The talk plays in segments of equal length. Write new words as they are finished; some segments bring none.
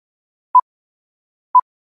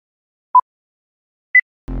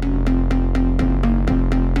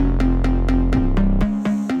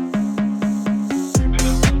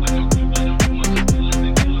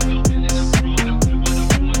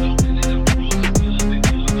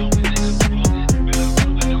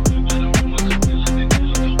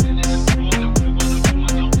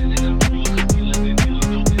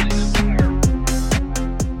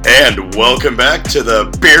Welcome back to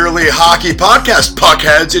the Barely Hockey Podcast,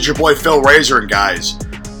 Puckheads. It's your boy Phil Razor, and guys,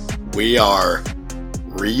 we are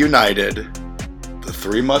reunited. The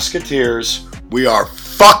Three Musketeers. We are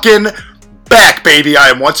fucking back, baby. I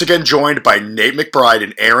am once again joined by Nate McBride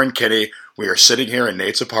and Aaron Kinney. We are sitting here in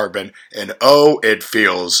Nate's apartment, and oh, it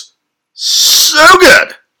feels so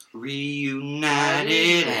good.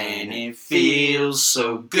 Reunited and it feels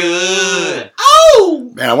so good.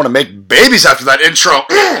 Oh! Man, I want to make babies after that intro.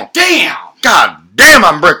 Damn! God damn,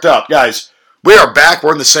 I'm bricked up. Guys, we are back.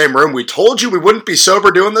 We're in the same room. We told you we wouldn't be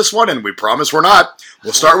sober doing this one, and we promise we're not.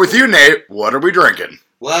 We'll start with you, Nate. What are we drinking?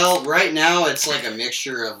 Well, right now it's like a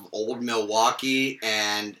mixture of Old Milwaukee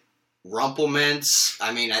and Rumplemints.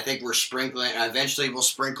 I mean, I think we're sprinkling. Eventually, we'll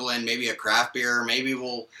sprinkle in maybe a craft beer. Maybe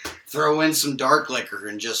we'll throw in some dark liquor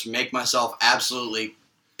and just make myself absolutely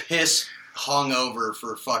piss hungover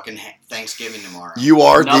for fucking Thanksgiving tomorrow. You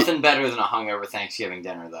are nothing better than a hungover Thanksgiving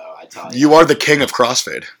dinner, though. I tell you. You are the king of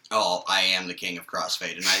crossfade. Oh, I am the king of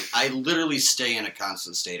crossfade, and I literally stay in a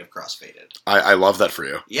constant state of crossfaded. I love that for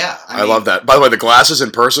you. Yeah, I love that. By the way, the glasses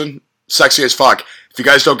in person, sexy as fuck. If you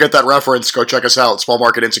guys don't get that reference, go check us out. Small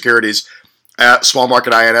Market Insecurities at Small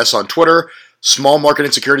Market INS on Twitter, Small Market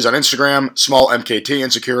Insecurities on Instagram, Small MKT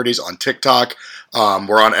Insecurities on TikTok.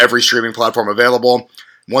 We're on every streaming platform available.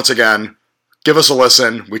 Once again, give us a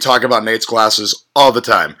listen. We talk about Nate's glasses all the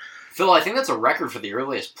time. Phil, I think that's a record for the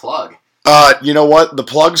earliest plug. You know what? The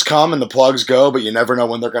plugs come and the plugs go, but you never know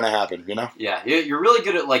when they're going to happen, you know? Yeah, you're really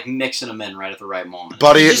good at, like, mixing them in right at the right moment.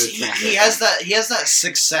 Buddy, he has that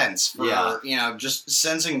sixth sense for, just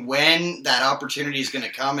sensing when that opportunity is going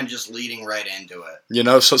to come and just leading right into it. You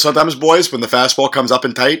know, so sometimes, boys, when the fastball comes up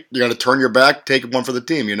and tight, you're going to turn your back, take one for the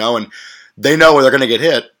team, you know? And they know where they're going to get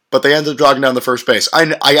hit, but they end up jogging down the first base.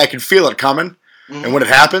 I can feel it coming, and when it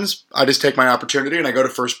happens, I just take my opportunity and I go to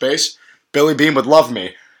first base. Billy Bean would love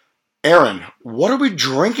me. Aaron, what are we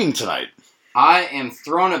drinking tonight? I am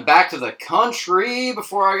throwing it back to the country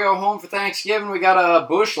before I go home for Thanksgiving. We got a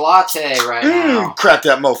Busch Latte right now. Crack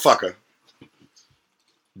that motherfucker.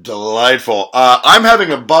 Delightful. I'm having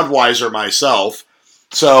a Budweiser myself,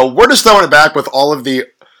 so we're just throwing it back with all of the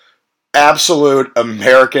absolute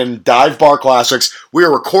American dive bar classics. We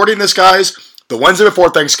are recording this, guys, the Wednesday before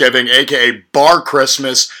Thanksgiving, a.k.a. Bar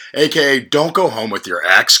Christmas, a.k.a. Don't Go Home With Your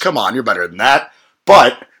Ex. Come on, you're better than that.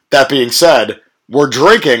 But that being said, we're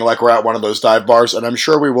drinking like we're at one of those dive bars, and I'm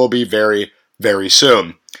sure we will be very, very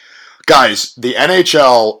soon. Guys, the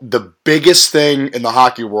NHL, the biggest thing in the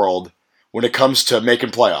hockey world when it comes to making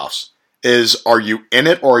playoffs is, are you in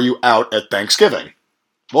it or are you out at Thanksgiving?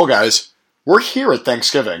 Well, guys, we're here at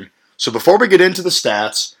Thanksgiving. So before we get into the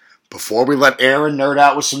stats, before we let Aaron nerd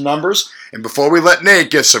out with some numbers, and before we let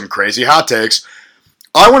Nate give some crazy hot takes,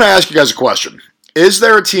 I want to ask you guys a question. Is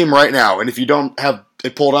there a team right now, and if you don't have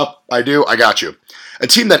it pulled up, I got you, a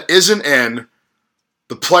team that isn't in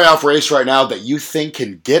the playoff race right now that you think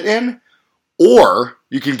can get in, or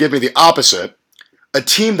you can give me the opposite, a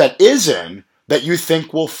team that is in that you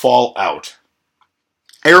think will fall out?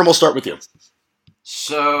 Aaron, we'll start with you.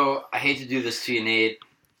 So, I hate to do this to you, Nate.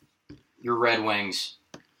 Your Red Wings.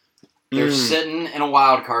 They're sitting in a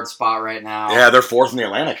wild card spot right now. Yeah, they're fourth in the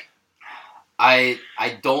Atlantic. I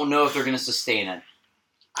don't know if they're going to sustain it.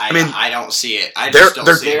 I don't see it. I just don't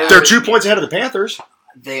see it. They're 2 points ahead of the Panthers.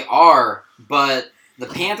 They are, but the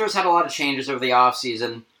Panthers had a lot of changes over the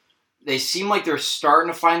offseason. They seem like they're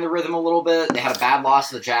starting to find the rhythm a little bit. They had a bad loss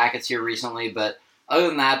to the Jackets here recently, but other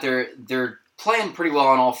than that, they're playing pretty well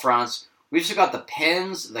on all fronts. We've still got the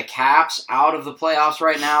Pens, the Caps out of the playoffs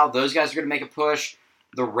right now. Those guys are going to make a push.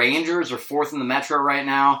 The Rangers are fourth in the Metro right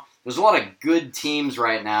now. There's a lot of good teams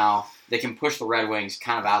right now that can push the Red Wings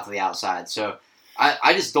kind of out to the outside. So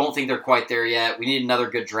I just don't think they're quite there yet. We need another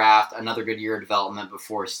good draft, another good year of development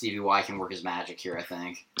before Stevie Y can work his magic here, I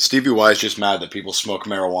think. Stevie Y is just mad that people smoke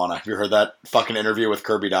marijuana. Have you heard that fucking interview with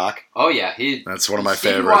Kirby Doc? Oh, yeah. That's one of my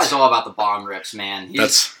Stevie favorites. Stevie Y is all about the bong rips, man.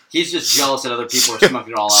 He's just jealous that other people are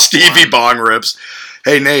smoking it all up. Stevie bong rips.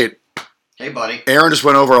 Hey, Nate. Hey, buddy. Aaron just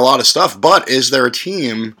went over a lot of stuff, but is there a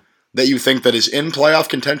team that you think that is in playoff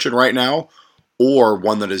contention right now, or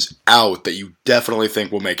one that is out that you definitely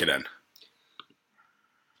think will make it in?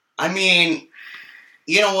 I mean,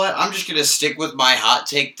 you know what? I'm just going to stick with my hot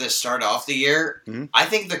take to start off the year. Mm-hmm. I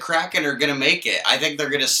think the Kraken are going to make it. I think they're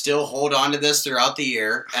going to still hold on to this throughout the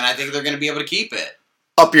year, and I think they're going to be able to keep it.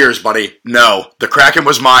 Up yours, buddy. No. The Kraken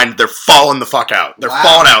was mine. They're falling the fuck out. They're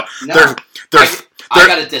falling out. No. I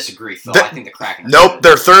gotta disagree, Phil. I think the Kraken. Nope,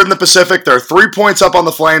 they're third in the Pacific. They're 3 points up on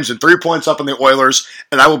the Flames and 3 points up on the Oilers.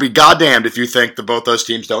 And I will be goddamned if you think that both those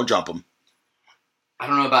teams don't jump them. I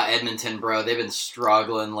don't know about Edmonton, bro. They've been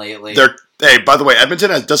struggling lately. They're Hey, by the way,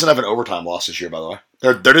 Edmonton doesn't have an overtime loss this year, by the way.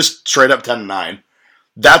 They're just straight up 10-9.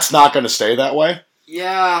 That's not going to stay that way.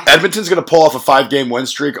 Yeah. Edmonton's going to pull off a 5-game win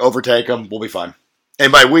streak, overtake them. We'll be fine.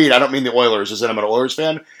 And by we, I don't mean the Oilers, as in I'm an Oilers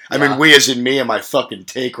fan. I mean we as in me and my fucking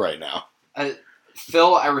take right now.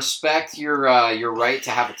 Phil, I respect your right to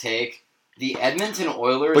have a take. The Edmonton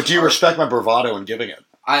Oilers... But do you respect my bravado in giving it?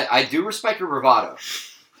 I do respect your bravado.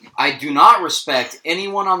 I do not respect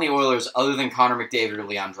anyone on the Oilers other than Connor McDavid or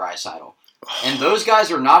Leon Draisaitl. And those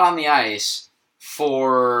guys are not on the ice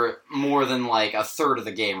for more than like a third of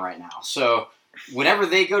the game right now. So whenever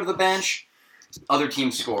they go to the bench, other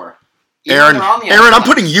teams score. Aaron, I'm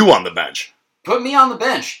putting you on the bench. Put me on the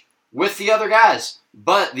bench with the other guys.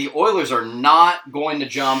 But the Oilers are not going to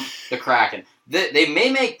jump the Kraken. They may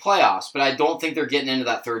make playoffs, but I don't think they're getting into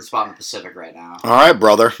that third spot in the Pacific right now. All right,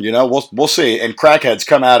 brother. You know, we'll see. And crackheads,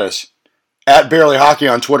 come at us. At Barely Hockey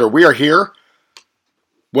on Twitter. We are here.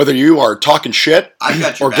 Whether you are talking shit. I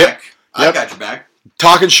got your back. I got your back.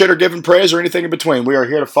 Talking shit or giving praise or anything in between. We are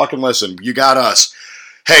here to fucking listen. You got us.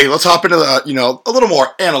 Hey, let's hop into the, a little more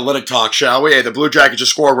analytic talk, shall we? Hey, the Blue Jackets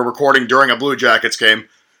just scored. We're recording during a Blue Jackets game.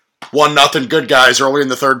 1-0 good guys early in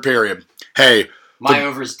the third period. Hey. My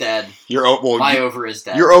over's dead. My over is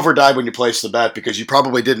dead. Your over died when you placed the bet because you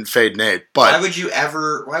probably didn't fade Nate. But why would you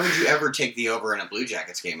ever take the over in a Blue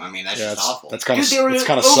Jackets game? I mean, that's just awful. That's kind of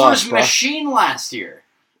sus, bro. Machine last year.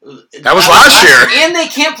 That was last year. And they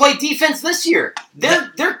can't play defense this year.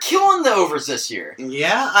 They're killing the overs this year.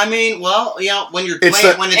 Yeah, I mean, well, when you're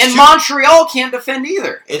playing, Montreal can't defend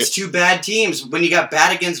either. It's two bad teams. When you got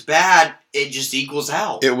bad against bad, it just equals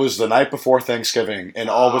out. It was the night before Thanksgiving, and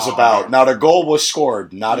all was about. Now, the goal was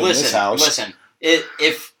scored, not in this house. Listen,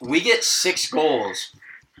 if we get 6 goals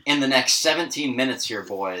in the next 17 minutes here,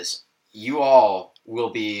 boys, you all will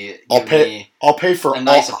be. I'll pay for a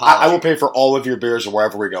nice apology. I will pay for all of your beers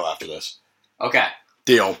wherever we go after this. Okay.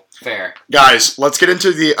 Deal. Fair. Guys, let's get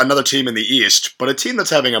into another team in the East, but a team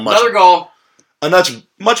that's having another goal. A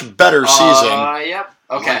much better season. Yep.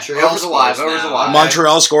 Okay. Over's alive.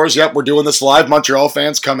 Montreal scores. Yep, we're doing this live. Montreal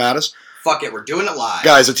fans, come at us. Fuck it, we're doing it live.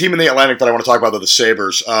 Guys, a team in the Atlantic that I want to talk about are the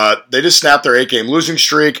Sabres. They just snapped their 8-game losing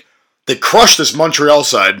streak. They crushed this Montreal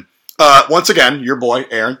side. Once again, your boy,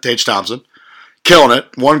 Aaron Tage Thompson, killing it.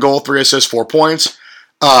 1 goal, 3 assists, 4 points.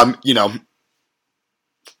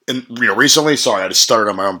 Recently, sorry, I just stuttered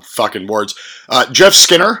on my own fucking words. Jeff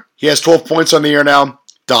Skinner, he has 12 points on the year now.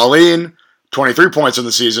 Dahlin, 23 points in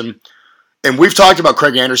the season. And we've talked about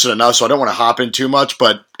Craig Anderson enough, so I don't want to hop in too much,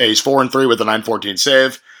 but he's 4-3 with a .914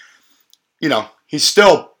 save. He's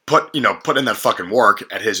still put in that fucking work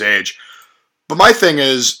at his age. But my thing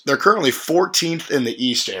is, they're currently 14th in the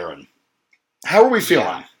East, Aaron. How are we feeling?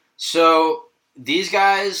 Yeah. So, these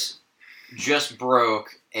guys just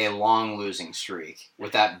broke a long losing streak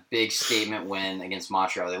with that big statement win against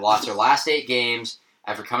Montreal. They lost their last 8 games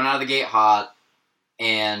after coming out of the gate hot.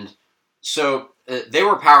 And so they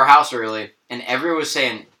were a powerhouse early, and everyone was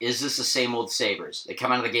saying, is this the same old Sabres? They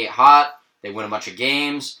come out of the gate hot, they win a bunch of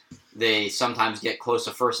games, they sometimes get close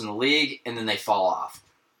to first in the league, and then they fall off.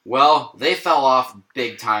 Well, they fell off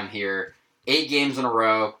big time here. 8 games in a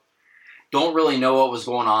row. Don't really know what was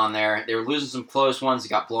going on there. They were losing some close ones. They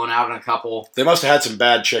got blown out in a couple. They must have had some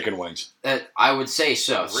bad chicken wings. I would say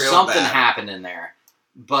so. Real Something bad. happened in there.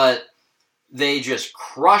 But they just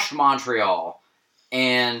crushed Montreal.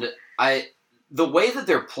 And the way that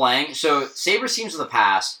they're playing, so Sabres teams of the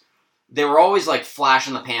past, they were always like flash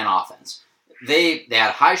in the pan offense. They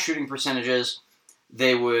had high shooting percentages.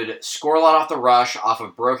 They would score a lot off the rush, off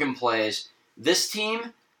of broken plays. This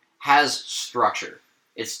team has structure.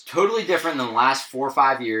 It's totally different than the last 4 or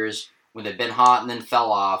 5 years when they've been hot and then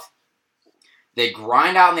fell off. They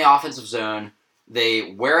grind out in the offensive zone.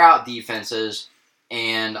 They wear out defenses.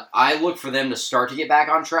 And I look for them to start to get back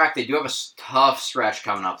on track. They do have a tough stretch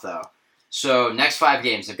coming up, though. So, next 5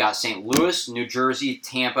 games, they've got St. Louis, New Jersey,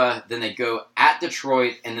 Tampa. Then they go at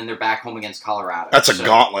Detroit, and then they're back home against Colorado. That's a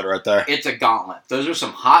gauntlet right there. It's a gauntlet. Those are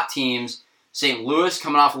some hot teams. St. Louis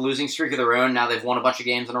coming off a losing streak of their own. Now they've won a bunch of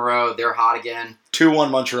games in a row. They're hot again.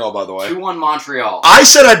 2-1 Montreal, by the way. 2-1 Montreal. I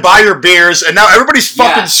said I'd buy your beers, and now everybody's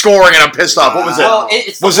fucking scoring, and I'm pissed off. What was it? Well,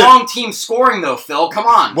 it's the wrong team scoring, though, Phil. Come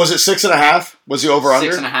on. Was it 6.5? Was the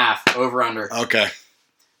over-under? 6.5. Over-under. Okay.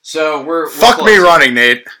 So we're Fuck close. me running,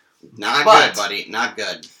 Nate. Not good, buddy. Not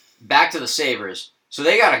good. Back to the Sabres. So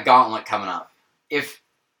they got a gauntlet coming up. If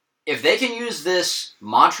they can use this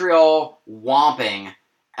Montreal whomping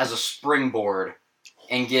as a springboard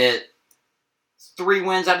and get 3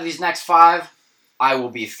 wins out of these next 5, I will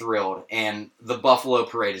be thrilled. And the Buffalo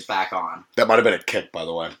Parade is back on. That might have been a kick, by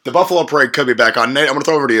the way. The Buffalo Parade could be back on. Nate, I'm going to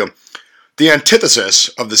throw it over to you. The antithesis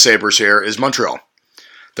of the Sabres here is Montreal.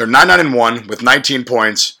 They're 9-9-1 with 19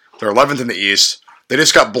 points. They're 11th in the East. They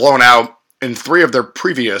just got blown out in 3 of their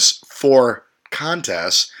previous 4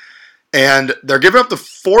 contests. And they're giving up the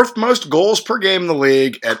 4th most goals per game in the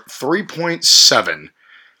league at 3.7.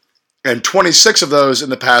 And 26 of those in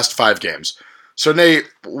the past 5 games. So, Nate,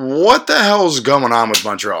 what the hell's going on with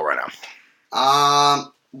Montreal right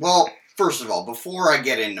now? Well, first of all, before I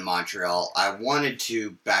get into Montreal, I wanted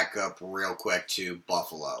to back up real quick to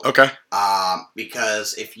Buffalo. Okay.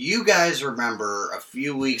 Because if you guys remember a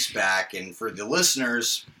few weeks back, and for the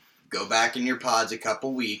listeners, go back in your pods a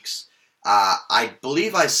couple weeks, I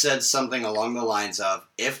believe I said something along the lines of,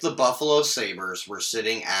 if the Buffalo Sabres were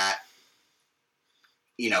sitting at,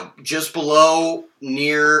 just below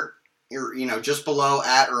just below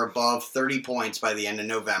at or above 30 points by the end of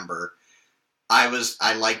November,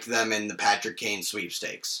 I liked them in the Patrick Kane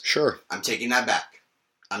sweepstakes. Sure. I'm taking that back.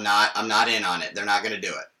 I'm not in on it. They're not going to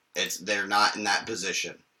do it. They're not in that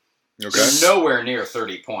position. Okay. They're nowhere near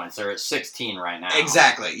 30 points. They're at 16 right now.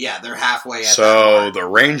 Exactly. Yeah, they're halfway at that So mark. the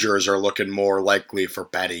Rangers are looking more likely for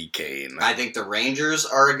Patty Kane. I think the Rangers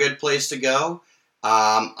are a good place to go.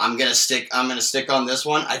 I'm gonna stick on this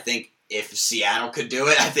one. I think if Seattle could do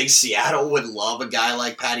it, I think Seattle would love a guy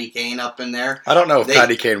like Patty Kane up in there. I don't know if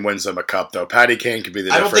Patty Kane wins them a cup, though. Patty Kane could be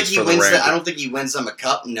the difference for the Rangers. I don't think he wins them a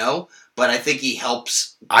cup, no. But I think he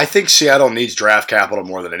helps. I think Seattle needs draft capital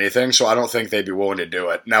more than anything, so I don't think they'd be willing to do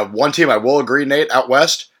it. Now, one team I will agree, Nate, out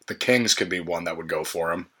west, the Kings could be one that would go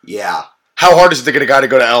for him. Yeah. How hard is it to get a guy to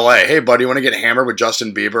go to L.A.? Hey, buddy, you want to get hammered with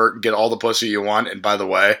Justin Bieber, get all the pussy you want, and by the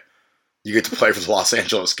way, you get to play for the Los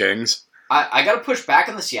Angeles Kings? I got to push back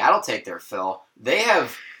on the Seattle take there, Phil. They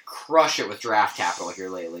have crushed it with draft capital here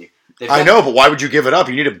lately. I know, but why would you give it up?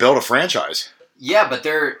 You need to build a franchise. Yeah, but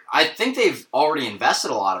I think they've already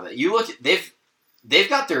invested a lot of it. You look, they've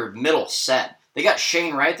got their middle set. They got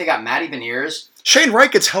Shane Wright. They got Matty Beniers. Shane Wright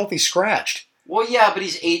gets healthy scratched. Well, yeah, but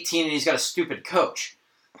he's 18 and he's got a stupid coach.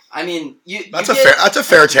 I mean, that's a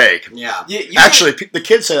fair take. Yeah. Actually, the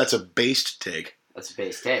kids say that's a based take. That's a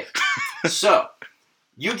base take. So,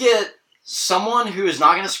 you get someone who is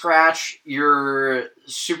not going to scratch your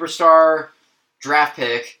superstar draft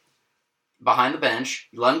pick behind the bench.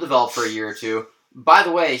 You let him develop for a year or two. By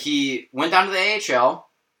the way, he went down to the AHL.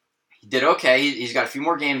 He did okay. He's got a few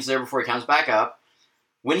more games there before he comes back up.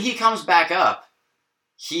 When he comes back up,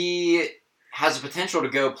 he has the potential to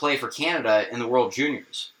go play for Canada in the World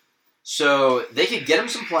Juniors. So they could get him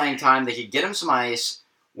some playing time. They could get him some ice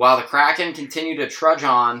while the Kraken continue to trudge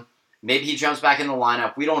on. Maybe he jumps back in the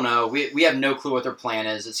lineup. We don't know. We have no clue what their plan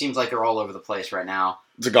is. It seems like they're all over the place right now.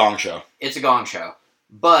 It's a gong show. It's a gong show.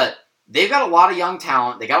 But they've got a lot of young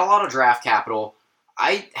talent. They got a lot of draft capital.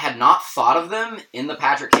 I had not thought of them in the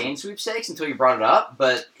Patrick Kane sweepstakes until you brought it up,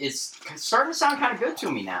 but it's starting to sound kind of good to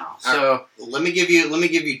me now. So let me give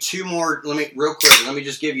you two more. Let me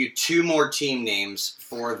just give you two more team names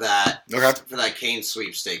for that. Okay. For that Kane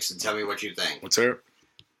sweepstakes, and tell me what you think. Let's hear it.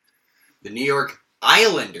 The New York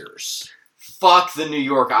Islanders. Fuck the New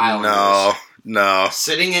York Islanders. No.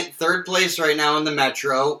 Sitting at third place right now in the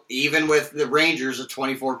Metro, even with the Rangers at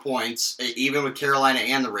 24 points, even with Carolina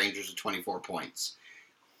and the Rangers at 24 points.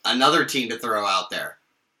 Another team to throw out there.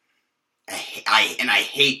 I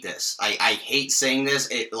hate this. I hate saying this.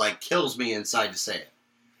 It kills me inside to say it.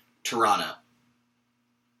 Toronto.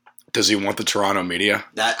 Does he want the Toronto media?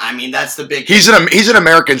 That's the big. He's an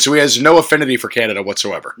American, so he has no affinity for Canada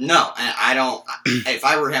whatsoever. No, and I don't. If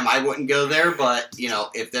I were him, I wouldn't go there. But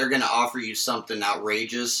if they're going to offer you something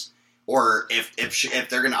outrageous, or if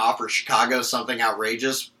they're going to offer Chicago something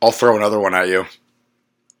outrageous, I'll throw another one at you.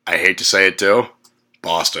 I hate to say it too.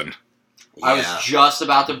 Boston. Yeah. I was just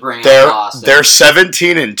about to bring up Boston. They're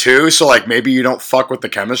 17-2, so maybe you don't fuck with the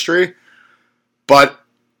chemistry. But,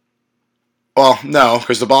 well, no,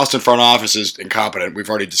 because the Boston front office is incompetent. We've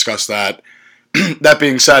already discussed that. That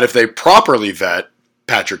being said, if they properly vet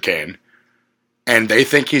Patrick Kane and they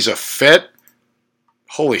think he's a fit,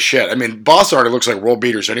 holy shit. I mean, Boston already looks like world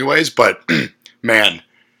beaters anyways, but, man,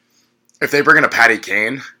 if they bring in a Patty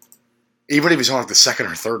Kane, even if he's on the second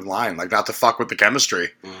or third line, not to fuck with the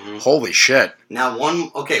chemistry. Mm-hmm. Holy shit. Now, one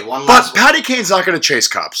last But Patty Kane's not going to chase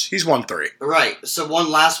cups. He's won 3. Right. So one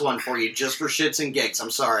last one for you, just for shits and gigs.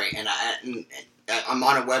 I'm sorry. And I'm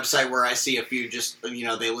on a website where I see a few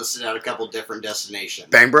they listed out a couple different destinations.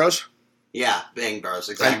 Bang Bros? Yeah, Bang Bros.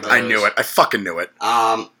 Exactly. I knew it. I fucking knew it.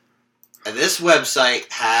 This website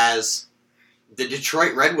has the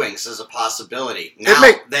Detroit Red Wings as a possibility. Now,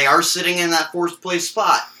 they are sitting in that 4th place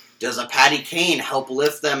spot. Does a Patty Kane help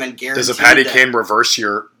lift them and guarantee? Does a Patty Kane reverse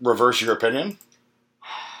your opinion?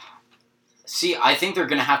 See, I think they're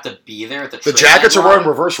going to have to be there at the The trade Jackets are deadline. wearing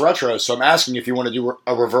reverse retros, so I'm asking if you want to do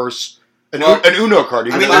a reverse, an Well, Uno card.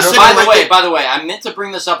 You I can mean, do they're Uno? sitting By the way, I meant to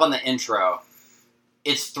bring this up on the intro.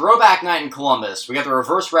 It's throwback night in Columbus. We got the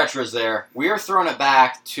reverse retros there. We are throwing it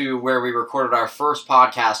back to where we recorded our first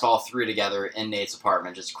podcast, all three together in Nate's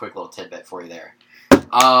apartment. Just a quick little tidbit for you there.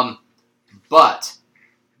 But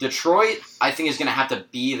Detroit, I think, is going to have to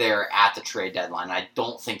be there at the trade deadline. I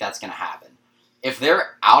don't think that's going to happen. If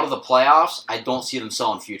they're out of the playoffs, I don't see them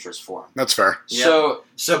selling futures for them. That's fair. Yeah.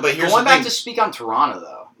 But here's going the back thing. to speak on Toronto,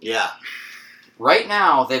 though. Yeah. Right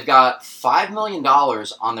now, they've got $5 million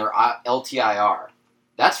on their LTIR.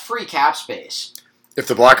 That's free cap space. If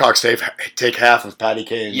the Blackhawks take half of Patty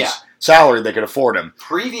Kane's Yeah. salary, they could afford him.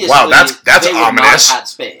 Previously, Wow, that's they would not ominous. have had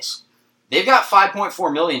space. They've got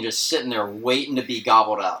 $5.4 million just sitting there waiting to be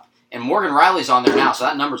gobbled up. And Morgan Riley's on there now, so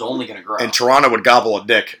that number's only going to grow. And Toronto would gobble a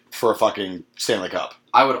dick for a fucking Stanley Cup.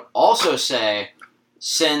 I would also say,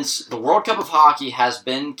 since the World Cup of Hockey has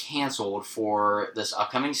been canceled for this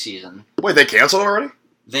upcoming season, Wait, they canceled already?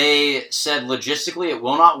 they said logistically it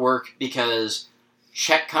will not work because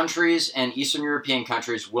Czech countries and Eastern European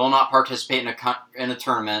countries will not participate in a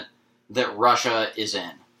tournament that Russia is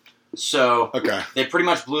in. So Okay. they pretty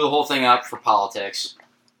much blew the whole thing up for politics.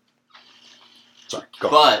 Sorry, go.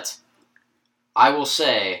 But I will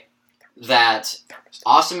say that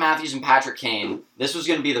Austin Matthews and Patrick Kane, this was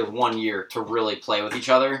going to be their 1 year to really play with each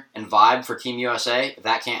other and vibe for Team USA. If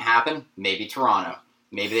that can't happen, maybe Toronto.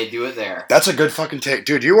 Maybe they do it there. That's a good fucking take.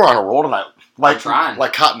 Dude, you were on a roll tonight. Like, I'm trying.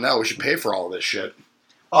 Like Cottonelle, we should pay for all of this shit.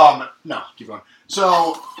 No, keep going.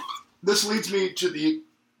 So, this leads me to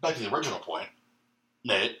back to the original point.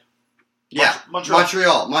 Nate. Yeah.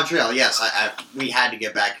 Montreal. Montreal, yes. We had to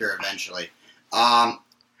get back here eventually.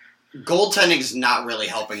 Goaltending is not really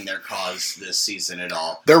helping their cause this season at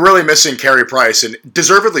all. They're really missing Carey Price, and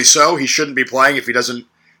deservedly so. He shouldn't be playing if he doesn't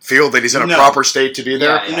feel that he's in a proper state to be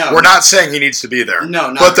there. Yeah. No. We're not saying he needs to be there. No,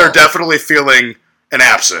 not but they're at all. definitely feeling an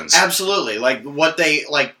absence. Absolutely.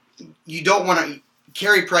 You don't want to...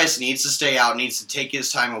 Carey Price needs to stay out, needs to take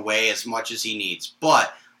his time away as much as he needs.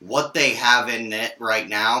 But what they have in net right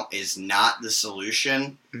now is not the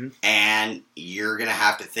solution, and you're going to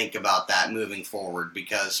have to think about that moving forward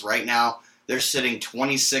because right now they're sitting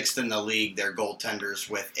 26th in the league, their goaltenders,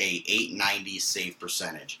 with a .890 save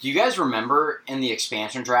percentage. Do you guys remember in the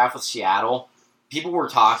expansion draft with Seattle, people were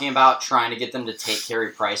talking about trying to get them to take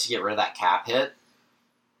Carey Price to get rid of that cap hit?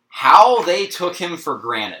 How they took him for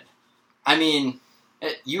granted. I mean,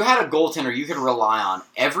 you had a goaltender you could rely on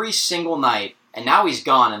every single night, and now he's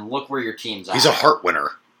gone, and look where your team's at. He's a Hart winner.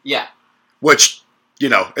 Yeah. Which,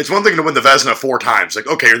 it's one thing to win the Vezina 4 times. Like,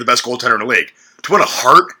 okay, you're the best goaltender in the league. To win a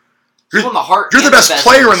Hart, He won the Hart you're the and best Vezina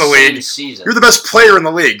player in the same league. season. You're the best player in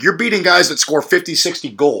the league. You're beating guys that score 50, 60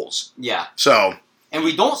 goals. Yeah. So, And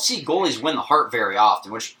we don't see goalies win the Hart very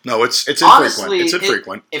often, which no, it's infrequent. honestly, It's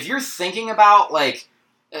infrequent. if you're thinking about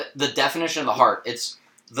the definition of the Hart, it's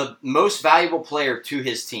the most valuable player to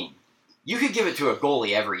his team. You could give it to a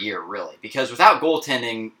goalie every year, really, because without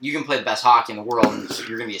goaltending, you can play the best hockey in the world, and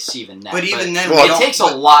you're going to be a sieve in net. But even then, Well, it takes a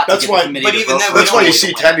lot to that's get why- the committee but to even vote then, for we That's don't why you need see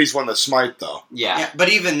to win. Tendy's won the Smythe, though. Yeah. But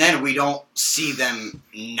even then, we don't see them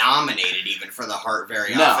nominated even for the Hart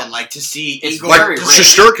very No. often. Like to see It's Igor, very to rare.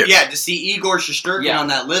 see- Shesterkin. Yeah, to see Igor Shesterkin Yeah. on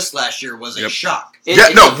that list last year was a Yep. shock. It's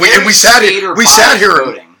Yeah, no, a very we sat skater-biased here.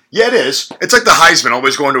 voting. Yeah, it is. It's like the Heisman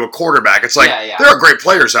always going to a quarterback. It's like, Yeah. there are great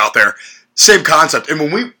players out there. Same concept. And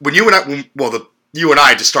you and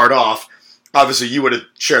I, to start off, obviously you would have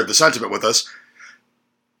shared the sentiment with us.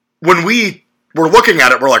 When we were looking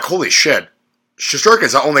at it, we're like, holy shit,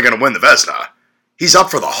 Shesterkin's not only going to win the Vezina, he's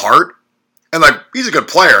up for the Hart. And he's a good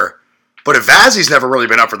player, but if Vasi's never really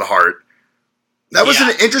been up for the Hart, that was Yeah.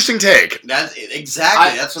 an interesting take. That's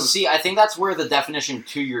exactly. That's what. I think that's where the definition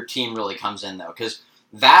to your team really comes in, though, because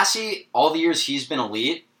Vasi, all the years he's been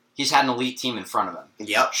elite, he's had an elite team in front of him.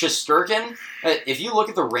 Yep. Shesterkin, if you look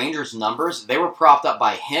at the Rangers' numbers, they were propped up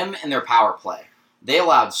by him and their power play. They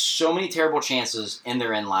allowed so many terrible chances in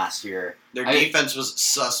their end last year. Their defense was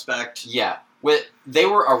suspect. Yeah. They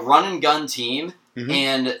were a run-and-gun team, Mhm.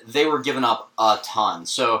 and they were giving up a ton.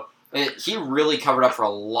 So he really covered up for a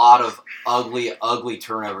lot of ugly, ugly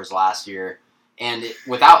turnovers last year. And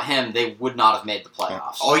without him, they would not have made the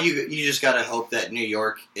playoffs. All you just got to hope that New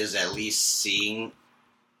York is at least seeing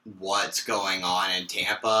what's going on in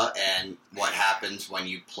Tampa and what happens when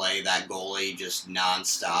you play that goalie just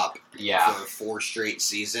nonstop Yeah. for 4 straight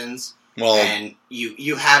seasons. Well, And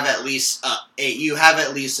you have at least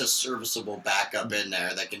a serviceable backup in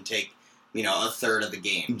there that can take a third of the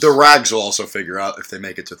games. the Rags will also figure out if they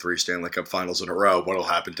make it to 3 Stanley Cup Finals in a row what'll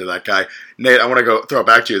happen to that guy. Nate, I want to throw it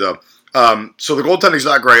back to you though. So the goaltending's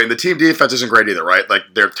not great, and the team defense isn't great either, right? Like,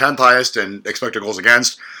 they're 10th highest in expected goals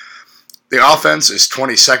against. The offense is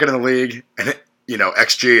 22nd in the league, and,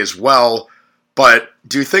 XG as well. But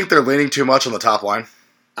do you think they're leaning too much on the top line?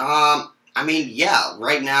 I mean, yeah.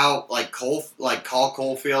 Right now, Cole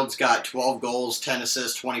Caulfield's got 12 goals, 10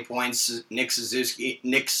 assists, 20 points. Nick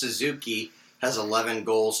Suzuki has 11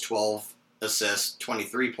 goals, 12 assists,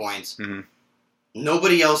 23 points. Mm-hmm.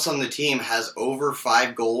 Nobody else on the team has over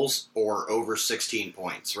 5 goals or over 16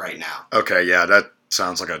 points right now. Okay, yeah, that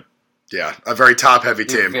sounds like a very top-heavy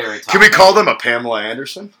team. Can we call them a Pamela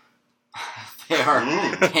Anderson? They are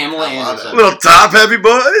Pamela Anderson. Little top-heavy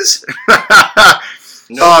boys.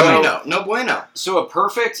 No bueno. So a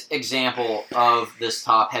perfect example of this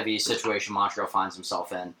top-heavy situation Montreal finds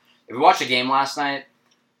himself in. If we watched a game last night,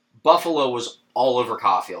 Buffalo was all over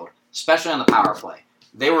Caulfield, especially on the power play.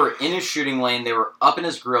 They were in his shooting lane. They were up in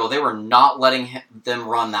his grill. They were not letting them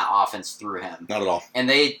run that offense through him. Not at all. And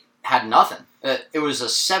they had nothing. It was a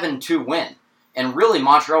 7-2 win. And really,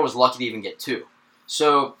 Montreal was lucky to even get 2.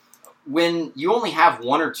 So when you only have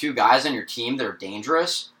 1 or 2 guys on your team that are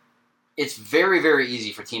dangerous, it's very, very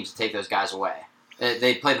easy for teams to take those guys away.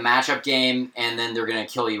 They play the matchup game, and then they're going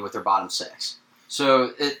to kill you with their bottom 6.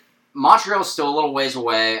 So Montreal's still a little ways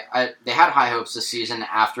away. They had high hopes this season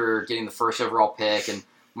after getting the first overall pick, and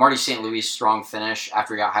Marty St. Louis' strong finish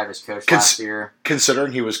after he got hired as coach last year.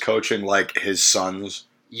 Considering he was coaching his son's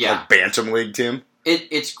bantam league team?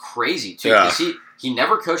 It's crazy, too, because he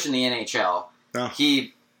never coached in the NHL. No.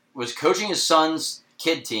 He was coaching his son's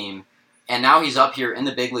kid team, and now he's up here in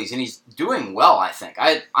the big leagues, and he's doing well, I think.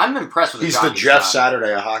 I'm impressed with He's the Jeff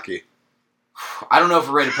Saturday of hockey. I don't know if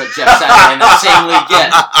we're ready to put Jeff Saturday in the same league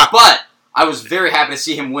yet, but I was very happy to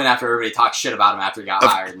see him win after everybody talked shit about him after he got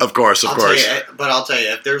hired. Of course. I'll tell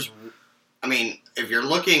you, if you're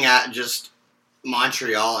looking at just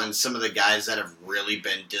Montreal and some of the guys that have really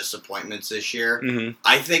been disappointments this year, mm-hmm.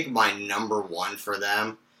 I think my number one for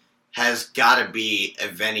them has got to be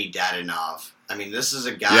Evgeny Dadonov. I mean, this is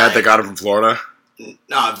a guy... Yeah, they got him from Florida.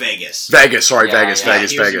 No, Vegas. Vegas.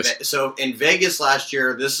 So in Vegas last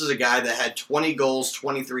year, this is a guy that had 20 goals,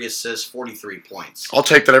 23 assists, 43 points. I'll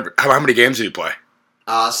take that. How many games did he play?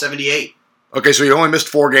 78. Okay, so he only missed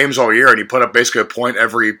 4 games all year, and he put up basically a point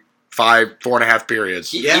every 4.5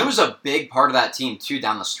 periods. He was a big part of that team, too,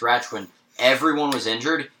 down the stretch when everyone was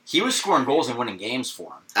injured. He was scoring goals and winning games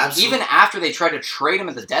for him. Absolutely. Even after they tried to trade him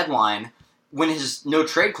at the deadline when his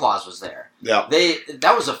no-trade clause was there. Yeah.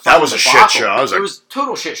 That was a shit show. It was a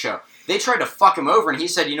total shit show. They tried to fuck him over, and he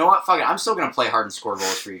said, you know what, fuck it, I'm still going to play hard and score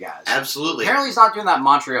goals for you guys. Absolutely. Apparently he's not doing that in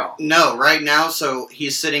Montreal. No, right now, so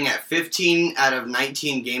he's sitting at 15 out of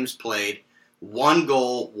 19 games played, 1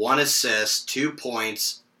 goal, 1 assist, 2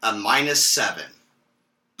 points, a -7.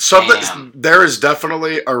 There is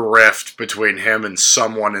definitely a rift between him and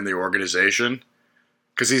someone in the organization,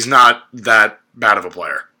 because he's not that bad of a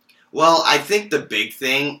player. Well, I think the big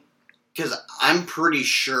thing, because I'm pretty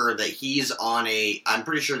sure that he's on a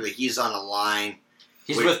line.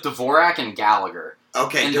 He's with Dvorak and Gallagher.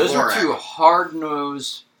 Okay, and Dvorak. Those are 2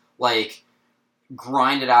 hard-nosed,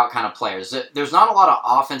 grinded-out kind of players. There's not a lot of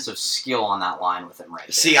offensive skill on that line with him right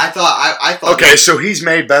now. See, I thought. Okay, so he's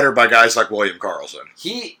made better by guys like William Karlsson.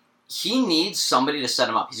 He needs somebody to set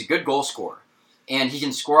him up. He's a good goal scorer, and he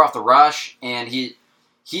can score off the rush, and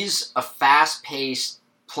he's a fast-paced,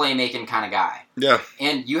 playmaking kind of guy. Yeah.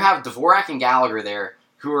 And you have Dvorak and Gallagher there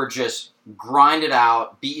who are just grinded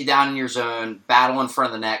out, beat you down in your zone, battle in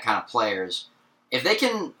front of the net kind of players. If they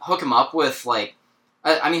can hook him up with,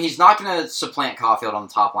 he's not going to supplant Caulfield on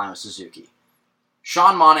the top line with Suzuki.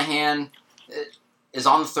 Sean Monahan is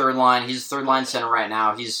on the third line. He's a third-line center right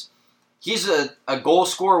now. He's a goal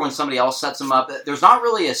scorer when somebody else sets him up. There's not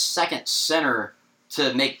really a second center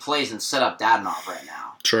to make plays and set up Dadonov right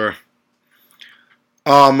now. Sure.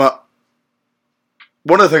 One of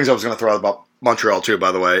the things I was going to throw out about Montreal, too,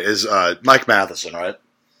 by the way, is Mike Matheson, right?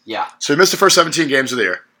 Yeah. So he missed the first 17 games of the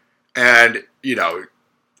year. And,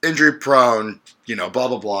 injury-prone, blah,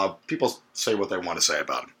 blah, blah. People say what they want to say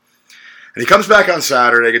about him. And he comes back on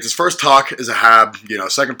Saturday, gets his first talk as a Hab,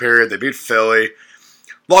 second period. They beat Philly.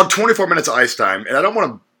 Logged 24 minutes of ice time. And I don't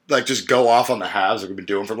want to, just go off on the Habs like we've been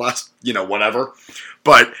doing for the last, whatever.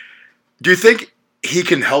 But do you think he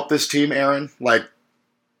can help this team, Aaron?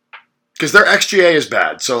 Because their XGA is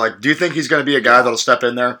bad. So, do you think he's going to be a guy that'll step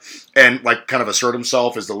in there and, kind of assert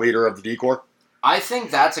himself as the leader of the D-Corps? I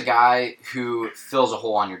think that's a guy who fills a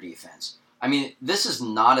hole on your defense. I mean, this is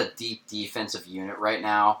not a deep defensive unit right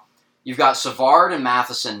now. You've got Savard and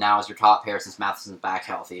Matheson now as your top pair since Matheson's back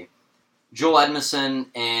healthy. Joel Edmondson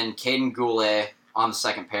and Caden Goulet on the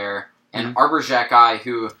second pair. And Arbor Xhekaj,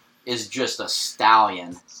 who is just a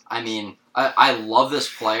stallion. I mean, I love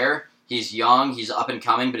this player. He's young, he's up and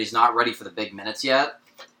coming, but he's not ready for the big minutes yet.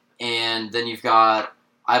 And then you've got,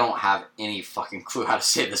 I don't have any fucking clue how to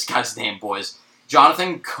say this guy's name, boys.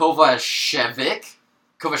 Jonathan Kovacevic?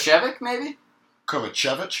 Kovacevic, maybe?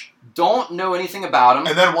 Kovacevic? Don't know anything about him.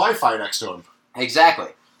 And then Wi-Fi next to him. Exactly.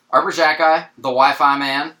 Arbor Jack guy, the Wi-Fi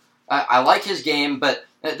man. I like his game, but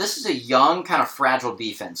this is a young, kind of fragile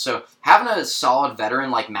defense. So having a solid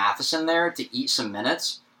veteran like Matheson there to eat some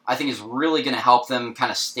minutes, I think is really going to help them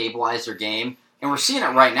kind of stabilize their game. And we're seeing it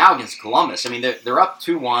right now against Columbus. I mean, they're up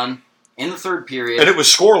 2-1 in the third period. And it was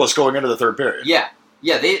scoreless going into the third period. Yeah.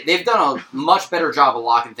 Yeah, they've done a much better job of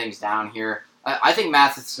locking things down here. I think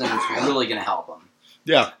Matheson's really going to help them.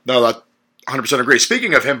 Yeah, no, that 100% agree.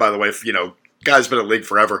 Speaking of him, by the way, guy's been in the league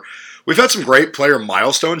forever. We've had some great player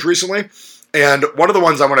milestones recently, and one of the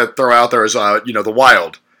ones I want to throw out there is, the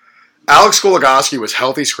Wild. Alex Goligoski was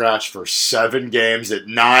healthy scratch for 7 games at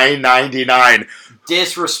 $9.99.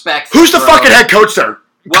 Disrespect. Who's the fucking head coach there?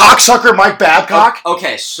 Well, cocksucker Mike Babcock?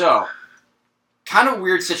 Okay, so, kind of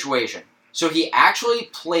weird situation. So he actually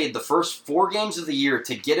played the first 4 games of the year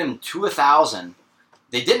to get him to 1,000.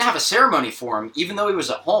 They didn't have a ceremony for him, even though he was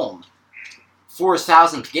at home for his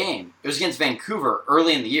 1,000th game. It was against Vancouver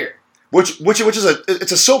early in the year. Which is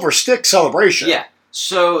it's a silver stick celebration. Yeah.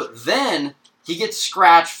 So then he gets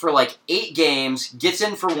scratched for like 8 games, gets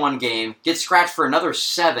in for 1 game, gets scratched for another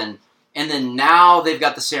 7, and then now they've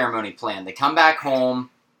got the ceremony planned. They come back home.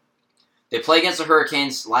 They play against the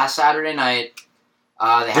Hurricanes last Saturday night.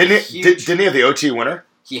 Didn't he have the OT winner?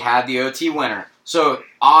 He had the OT winner. So,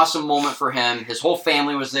 awesome moment for him. His whole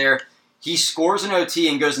family was there. He scores an OT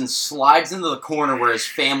and goes and slides into the corner where his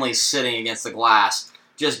family's sitting against the glass,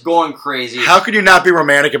 just going crazy. How could you not be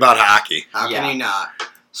romantic about hockey? How can he not?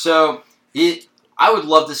 So, I would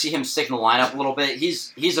love to see him stick in the lineup a little bit.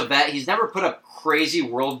 He's a vet. He's never put up crazy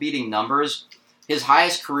world-beating numbers. His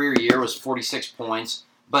highest career year was 46 points,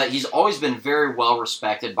 but he's always been very well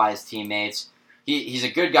respected by his teammates. He's a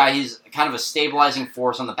good guy. He's kind of a stabilizing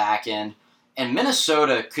force on the back end. And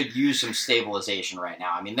Minnesota could use some stabilization right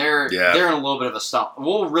now. I mean, they're in a little bit of a stump.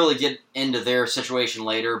 We'll really get into their situation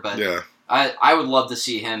later, but I would love to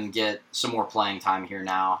see him get some more playing time here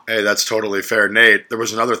now. Hey, that's totally fair. Nate, there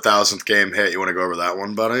was another 1,000th game hit. You want to go over that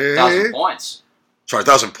one, buddy? 1,000 points. Sorry,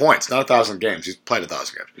 1,000 points, not 1,000 games. He's played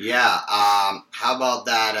 1,000 games. Yeah. How about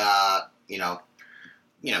that?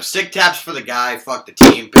 Stick taps for the guy. Fuck the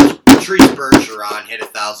team. Patrice Bergeron hit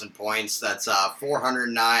 1,000 points. That's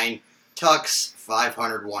 409 tucks,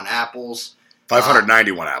 501 apples.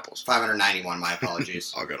 591 apples. 591, my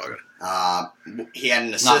apologies. all good. He had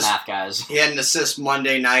an assist. Not math, guys. He had an assist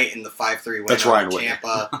Monday night in the 5-3 win over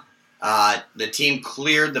Tampa. The team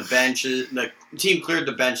cleared the benches. The team cleared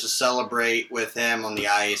the bench to celebrate with him on the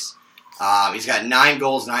ice. He's got 9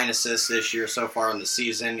 goals, 9 assists this year so far in the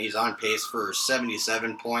season. He's on pace for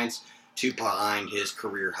 77 points, 2 behind his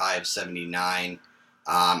career high of 79.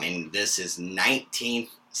 And this is 19th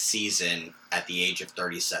season at the age of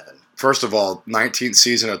 37. First of all, 19th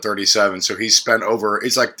season at 37, so he's spent over.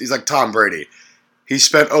 He's like Tom Brady. He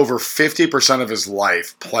spent over 50% of his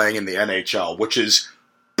life playing in the NHL, which is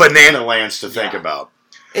banana lands to think about.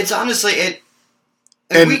 It's honestly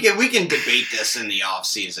we can debate this in the off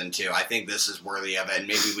season too. I think this is worthy of it, and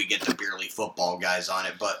maybe we get the Beerly football guys on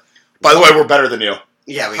it. But by the way, we're better than you.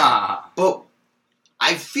 Yeah, we are. But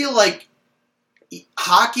I feel like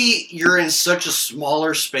hockey, you're in such a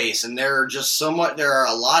smaller space, and there are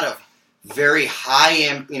a lot of very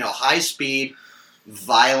high speed,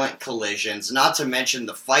 violent collisions. Not to mention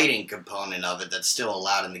the fighting component of it that's still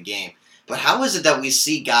allowed in the game. But how is it that we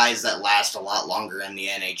see guys that last a lot longer in the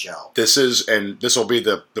NHL? This will be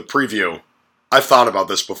the preview. I've thought about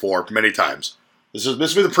this before many times. This will be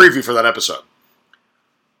the preview for that episode.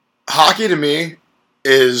 Hockey to me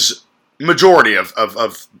is majority of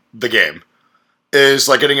the game is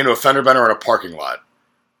like getting into a fender bender in a parking lot,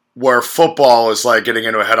 where football is like getting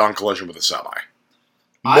into a head-on collision with a semi.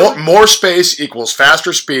 More space equals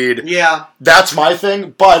faster speed. Yeah, that's my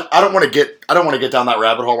thing. But I don't want to get down that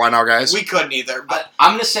rabbit hole right now, guys. We couldn't either. But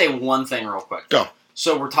I'm going to say one thing real quick. Go.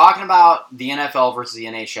 So we're talking about the NFL versus the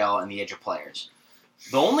NHL and the age of players.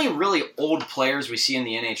 The only really old players we see in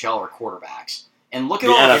the NHL are quarterbacks. And look at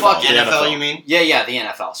all the fucking NFL. You mean? Yeah, the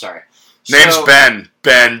NFL. Sorry. Name's Ben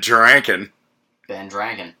Drankin. Ben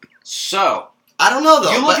Drankin. So I don't know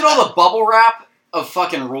though. You look at all the bubble wrap of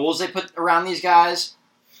fucking rules they put around these guys.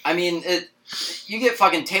 I mean, you get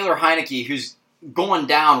fucking Taylor Heineke, who's going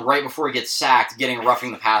down right before he gets sacked, getting a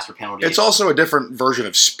roughing the passer penalty. It's also a different version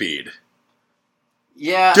of speed.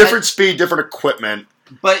 Yeah. Different speed, different equipment.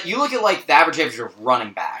 But you look at like the average age of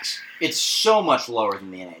running backs; it's so much lower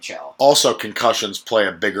than the NHL. Also, concussions play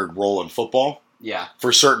a bigger role in football. Yeah.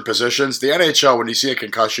 For certain positions, the NHL, when you see a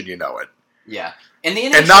concussion, you know it. Yeah. And the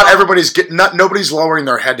NHL, and not everybody's nobody's lowering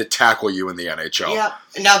their head to tackle you in the NHL. Yeah.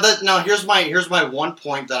 Now here's my one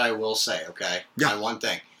point that I will say. Okay. Yeah. My one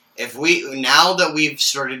thing. Now that we've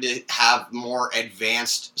started to have more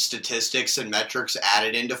advanced statistics and metrics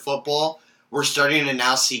added into football, we're starting to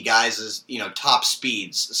now see guys as, top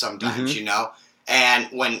speeds sometimes, And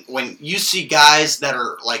when you see guys that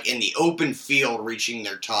are like in the open field reaching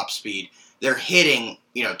their top speed, they're hitting,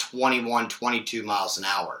 21, 22 miles an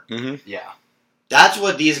hour. Mm-hmm. Yeah. That's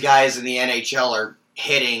what these guys in the NHL are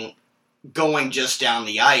hitting going just down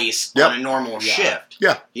the ice on a normal shift.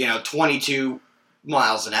 Yeah. 22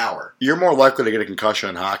 miles an hour. You're more likely to get a concussion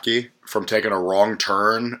in hockey from taking a wrong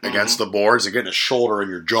turn against the boards and getting a shoulder in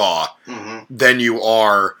your jaw than you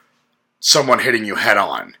are someone hitting you head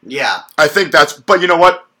on. Yeah. I think but you know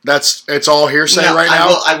what? It's all hearsay right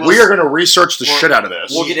now. We are going to research the shit out of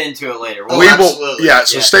this. We'll get into it later. Absolutely.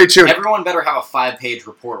 So stay tuned. Everyone better have a 5-page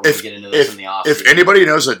report when we get into this in the offseason. If anybody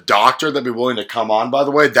knows a doctor that'd be willing to come on, by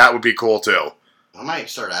the way, that would be cool too. I might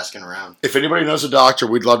start asking around. If anybody knows a doctor,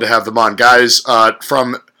 we'd love to have them on. Guys,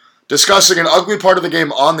 from discussing an ugly part of the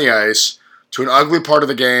game on the ice to an ugly part of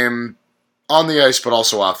the game on the ice, but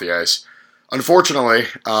also off the ice. Unfortunately,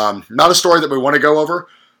 not a story that we want to go over,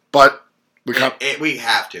 but we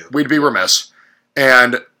have to. We'd be remiss.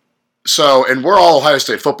 And we're all Ohio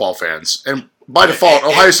State football fans. And by default,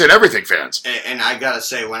 Ohio State everything fans. And I gotta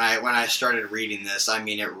say, when I started reading this, I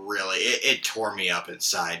mean, it tore me up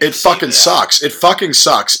inside. It fucking sucks. It fucking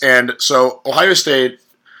sucks. And so Ohio State,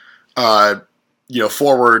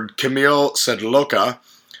 forward Camille Sedloka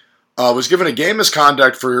was given a game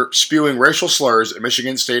misconduct for spewing racial slurs at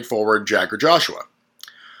Michigan State forward Jagger Joshua.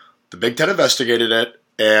 The Big Ten investigated it,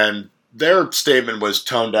 and their statement was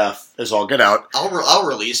tone deaf as all get out. I'll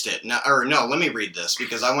release it. No, let me read this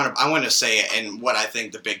because I want to say it and what I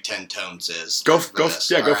think the Big Ten tones is. Go for it.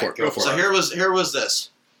 So here was this.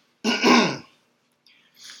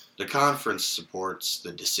 The conference supports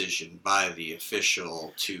the decision by the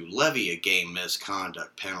official to levy a game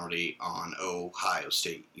misconduct penalty on Ohio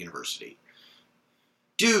State University.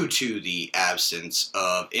 Due to the absence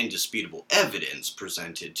of indisputable evidence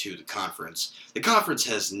presented to the conference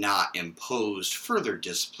has not imposed further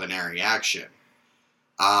disciplinary action.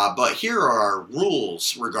 But here are our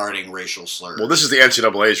rules regarding racial slurs. Well, this is the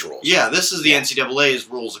NCAA's rules. Yeah, this is the NCAA's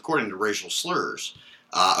rules according to racial slurs.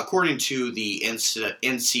 According to the NC2A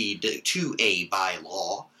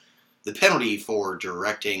bylaw, the penalty for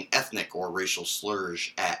directing ethnic or racial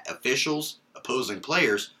slurs at officials, opposing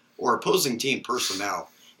players, or opposing team personnel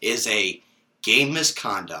is a game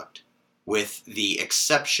misconduct with the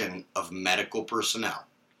exception of medical personnel.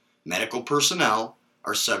 Medical personnel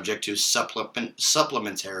are subject to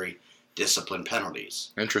supplementary discipline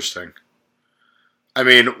penalties. Interesting. I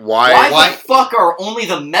mean, why the fuck are only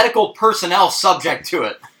the medical personnel subject to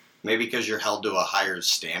it? Maybe because you're held to a higher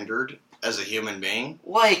standard as a human being.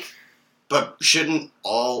 But shouldn't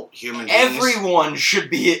all human beings... Everyone should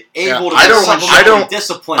be able to get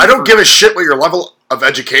discipline. I don't give a shit what your level of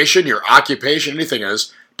education, your occupation, anything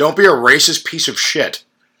is. Don't be a racist piece of shit.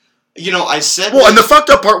 I said... Well, and the fucked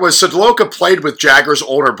up part was Sedloka played with Jagger's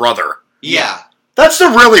older brother. Yeah. That's the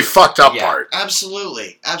really fucked up part.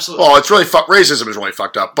 Absolutely. Well, it's really racism is really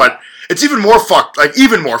fucked up, but it's even more fucked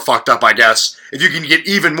up, I guess, if you can get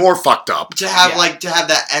even more fucked up. To have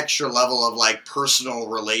that extra level of personal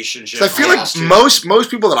relationship. So I feel like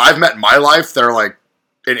most people that I've met in my life that are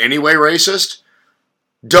in any way racist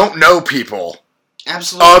don't know people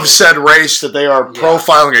of said race that they are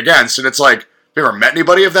profiling against, and it's like, you ever met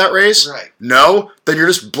anybody of that race? Right. No? Then you're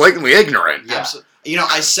just blatantly ignorant. Yeah. Absolutely.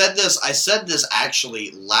 I said this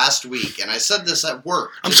actually last week, and I said this at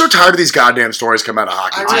work. I'm so tired of these goddamn stories coming out of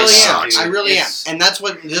hockey. I really am. And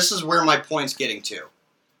this is where my point's getting to.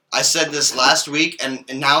 I said this last week, and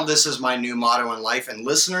now this is my new motto in life. And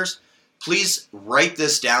listeners, please write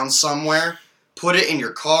this down somewhere. Put it in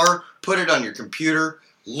your car. Put it on your computer.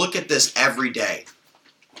 Look at this every day.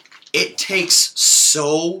 It takes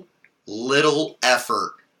so little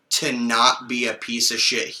effort to not be a piece of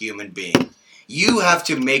shit human being. You have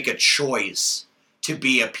to make a choice to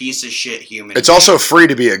be a piece of shit human being. It's also free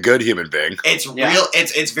to be a good human being. It's real.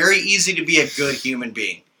 It's very easy to be a good human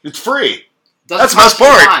being. It's free. That's the best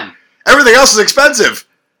part. Everything else is expensive.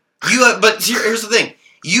 But here's the thing.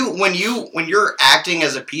 When you're acting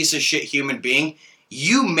as a piece of shit human being,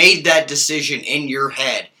 you made that decision in your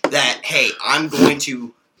head that, hey, I'm going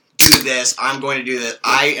to do this. I'm going to do this.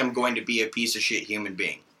 I am going to be a piece of shit human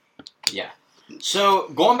being. Yeah. So,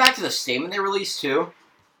 going back to the statement they released, too,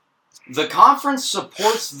 the conference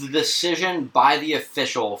supports the decision by the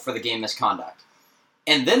official for the game misconduct.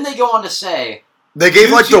 And then they go on to say... They gave,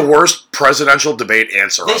 the worst presidential debate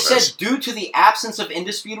answer on this. They said, due to the absence of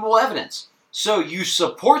indisputable evidence. So, you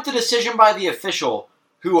support the decision by the official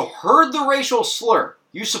who heard the racial slur.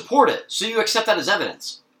 You support it, so you accept that as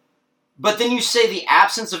evidence. But then you say the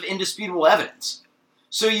absence of indisputable evidence.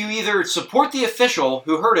 So you either support the official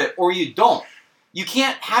who heard it, or you don't. You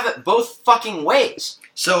can't have it both fucking ways.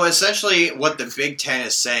 So essentially what the Big Ten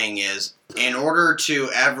is saying is, in order to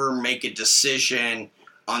ever make a decision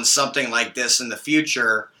on something like this in the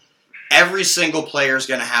future, every single player is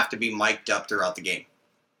going to have to be mic'd up throughout the game.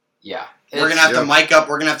 Yeah. We're gonna have to mic up.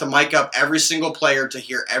 We're gonna have to mic up every single player to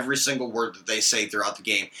hear every single word that they say throughout the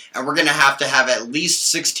game, and we're gonna have at least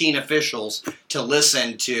 16 officials to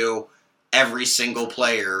listen to every single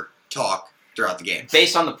player talk throughout the game.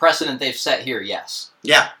 Based on the precedent they've set here, yes.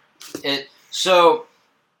 Yeah. So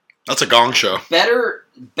that's a gong show. Better.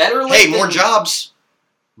 Late more jobs.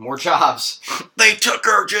 More jobs. They took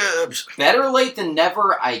our jobs. Better late than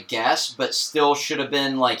never, I guess, but still should have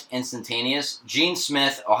been, instantaneous. Gene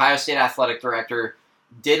Smith, Ohio State Athletic Director,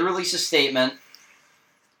 did release a statement.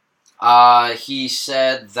 He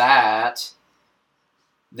said that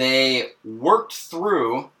they worked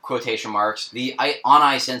through, quotation marks, the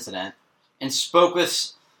on-ice incident and spoke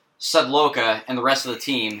with Sedloka and the rest of the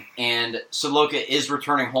team, and Sedloka is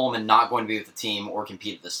returning home and not going to be with the team or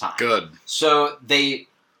compete at this time. Good. So they...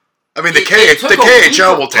 I mean, the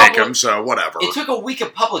KHL will take him, so whatever. It took a week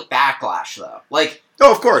of public backlash, though.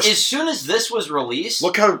 Oh, of course. As soon as this was released...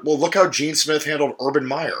 Look how Gene Smith handled Urban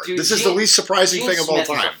Meyer. Dude, this is the least surprising thing of all time.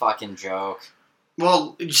 Gene Smith is a fucking joke.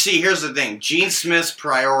 Well, see, here's the thing. Gene Smith's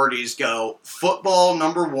priorities go football,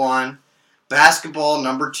 number 1, basketball,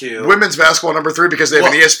 number 2. Women's basketball, number 3, because they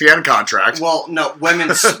have an ESPN contract. Well, no,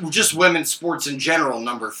 just women's sports in general,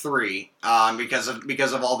 number 3, because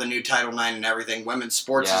of all the new Title IX and everything. Women's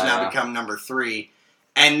sports has now become number 3.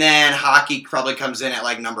 And then hockey probably comes in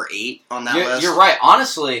at, number 8 on that list. You're right.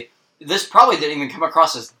 Honestly, this probably didn't even come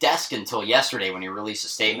across his desk until yesterday when he released a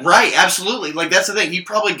statement. Right, absolutely. That's the thing. He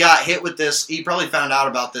probably got hit with this. He probably found out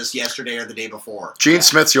about this yesterday or the day before. Gene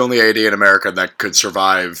Smith's the only AD in America that could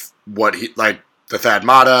survive the Thad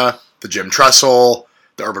Matta, the Jim Tressel,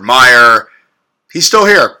 the Urban Meyer. He's still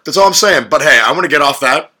here. That's all I'm saying. But hey, I want to get off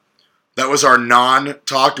that. That was our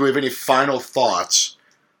non-talk. Do we have any final thoughts?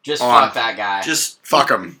 Just fuck that guy. Just fuck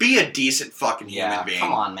him. Be a decent fucking human being.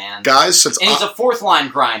 Come on, man. Guys, and he's a fourth-line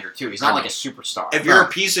grinder, too. He's not like a superstar. If you're a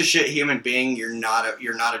piece of shit human being, you're not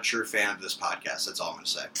a true fan of this podcast. That's all I'm going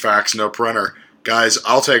to say. Facts, no printer. Guys,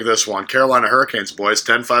 I'll take this one. Carolina Hurricanes, boys,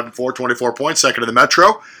 10-5-4, 24 points, second in the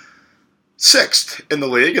Metro. 6th in the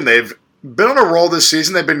league, and they've been on a roll this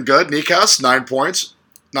season. They've been good. Nikas, 9 points,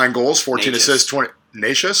 9 goals, 14 assists, 20...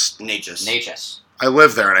 Natchez? I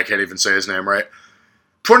live there, and I can't even say his name right.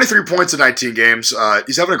 23 points in 19 games.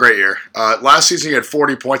 He's having a great year. Last season, he had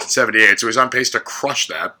 40 points in 78, so he's on pace to crush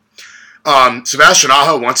that. Sebastian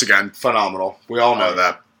Aho, once again, phenomenal. We all know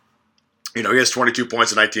that. He has 22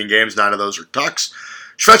 points in 19 games. 9 of those are tucks.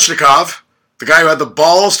 Svechnikov, the guy who had the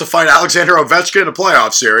balls to fight Alexander Ovechkin in a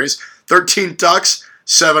playoff series, 13 tucks,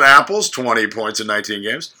 7 apples, 20 points in 19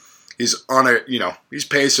 games. He's on he's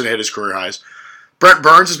pacing to hit his career highs. Brent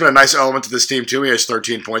Burns has been a nice element to this team, too. He has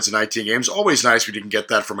 13 points in 19 games. Always nice when you can get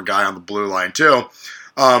that from a guy on the blue line, too.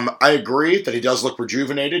 I agree that he does look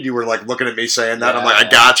rejuvenated. You were, looking at me saying that. I'm I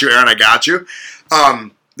got you, Aaron, I got you.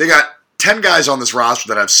 They got 10 guys on this roster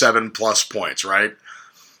that have 7+ points, right?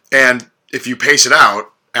 And if you pace it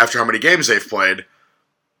out, after how many games they've played,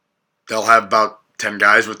 they'll have about 10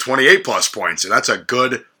 guys with 28+ points, and that's a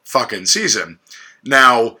good fucking season.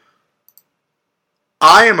 Now,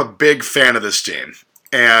 I am a big fan of this team,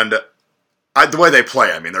 and the way they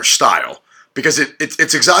play, their style, because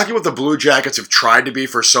it's exactly what the Blue Jackets have tried to be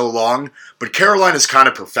for so long, but Carolina's kind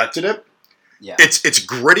of perfected it. Yeah. It's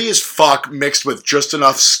gritty as fuck, mixed with just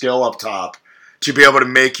enough skill up top to be able to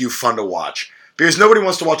make you fun to watch. Because nobody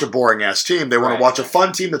wants to watch a boring-ass team. They want to watch a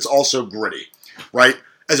fun team that's also gritty, right?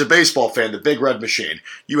 As a baseball fan, the Big Red Machine,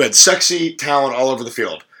 you had sexy talent all over the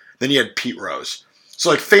field. Then you had Pete Rose.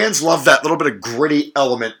 So, fans love that little bit of gritty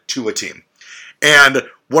element to a team. And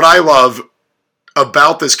what I love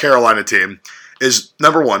about this Carolina team is,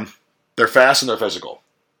 number one, they're fast and they're physical.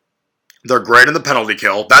 They're great in the penalty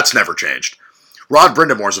kill. That's never changed. Rod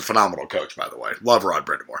Brindamore is a phenomenal coach, by the way. Love Rod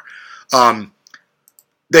Brindamore.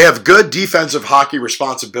 They have good defensive hockey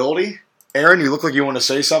responsibility. Aaron, you look like you want to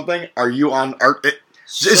say something. Are you on...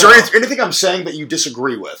 Is there anything I'm saying that you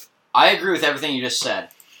disagree with? I agree with everything you just said.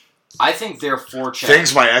 I think their forecheck...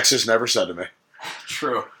 Things my exes never said to me.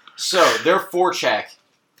 True. So, their forecheck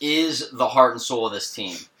is the heart and soul of this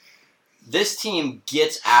team. This team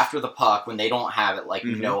gets after the puck when they don't have it like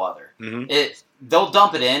no other. Mm-hmm. They'll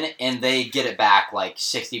dump it in, and they get it back like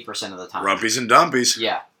 60% of the time. Rumpies and dumpies.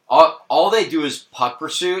 Yeah. All they do is puck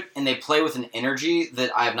pursuit, and they play with an energy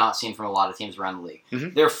that I have not seen from a lot of teams around the league.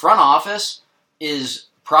 Mm-hmm. Their front office is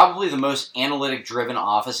probably the most analytic-driven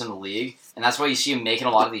office in the league, and that's why you see them making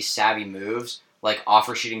a lot of these savvy moves, like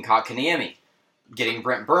offer sheeting Kotkaniemi, getting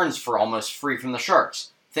Brent Burns for almost free from the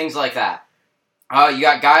Sharks, things like that. You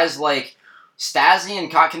got guys like Stastny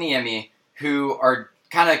and Kotkaniemi who are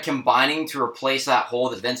kind of combining to replace that hole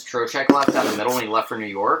that Vince Trocheck left down the middle when he left for New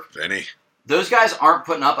York. Vinny. Those guys aren't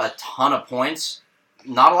putting up a ton of points,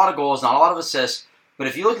 not a lot of goals, not a lot of assists, but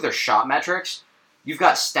if you look at their shot metrics, you've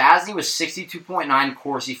got Stastny with 62.9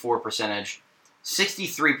 Corsi 4 percentage,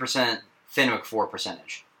 63% Fenwick 4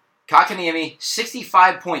 percentage. Kotkaniemi,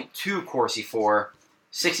 65.2 Corsi 4,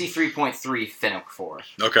 63.3 Fenwick 4.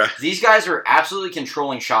 Okay. These guys are absolutely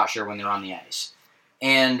controlling shot share when they're on the ice.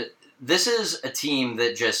 And this is a team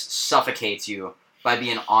that just suffocates you by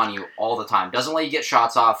being on you all the time. Doesn't let you get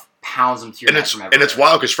shots off, pounds them to your net from everywhere. And it's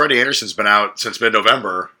wild because Freddie Anderson's been out since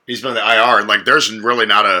mid-November. He's been in the IR, and like there's really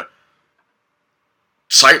not a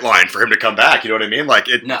sight line for him to come back. You know what I mean? Like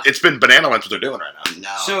it's been banana lines what they're doing right now.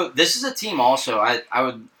 No. So this is a team also. I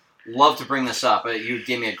would love to bring this up. You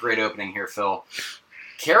gave me a great opening here, Phil.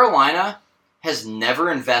 Carolina has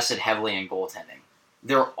never invested heavily in goaltending.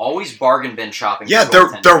 They're always bargain bin shopping. Yeah,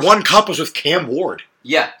 their one cup was with Cam Ward.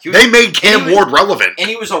 Yeah. They made Cam Ward relevant. And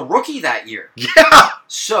he was a rookie that year. Yeah.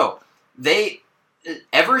 So,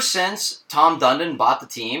 ever since Tom Dundon bought the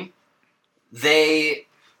team, they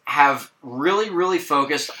have really, really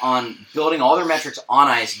focused on building all their metrics on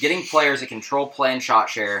ice, getting players that control play and shot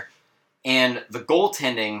share, and the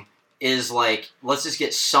goaltending is like, let's just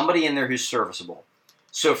get somebody in there who's serviceable.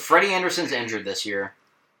 So, Freddie Anderson's injured this year.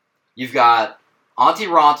 You've got Antti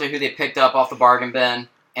Raanta, who they picked up off the bargain bin,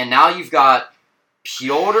 and now you've got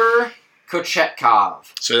Pyotr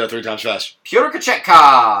Kochetkov. Say that 3 times fast. Pyotr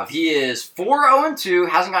Kochetkov. He is 4-0-2,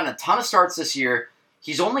 hasn't gotten a ton of starts this year.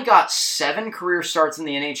 He's only got 7 career starts in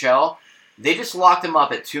the NHL. They just locked him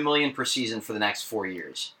up at $2 million per season for the next 4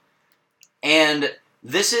 years. And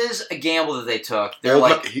this is a gamble that they took.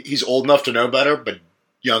 He's old enough to know better, but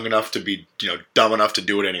young enough to be, dumb enough to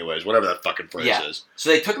do it anyways. Whatever that fucking phrase is.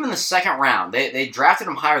 So they took him in the second round. They drafted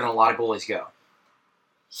him higher than a lot of goalies go.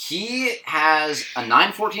 He has a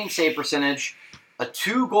 .914 save percentage, a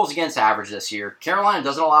 2 goals against average this year. Carolina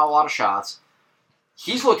doesn't allow a lot of shots.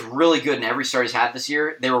 He's looked really good in every start he's had this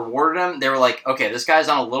year. They rewarded him. They were like, okay, this guy's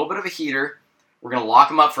on a little bit of a heater. We're going to lock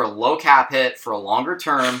him up for a low cap hit for a longer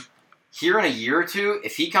term. Here in a year or two,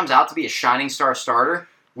 if he comes out to be a shining star starter,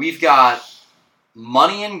 we've got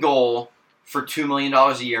money in goal for $2 million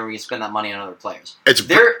a year, and we can spend that money on other players. It's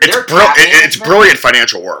brilliant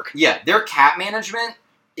financial work. Yeah, their cap management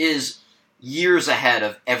is years ahead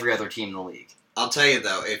of every other team in the league. I'll tell you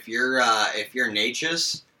though, if you're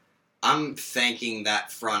Natchez, I'm thanking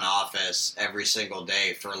that front office every single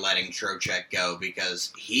day for letting Trocheck go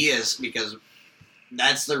because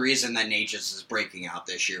that's the reason that Natchez is breaking out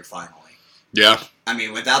this year finally. Yeah. I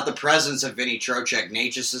mean, without the presence of Vinny Trocheck,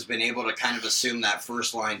 Natchez has been able to kind of assume that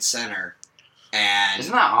first line center. And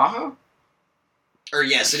isn't that Aho? Or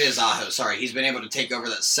yes, it is Aho. Sorry, he's been able to take over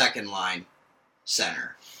that second line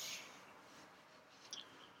center.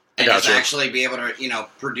 And gotcha. actually be able to,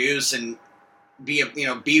 produce and be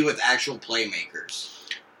with actual playmakers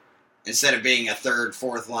instead of being a third,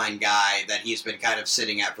 fourth line guy that he's been kind of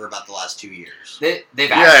sitting at for about the last 2 years.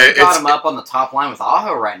 They've actually got him up on the top line with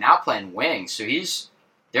Aho right now playing wing, so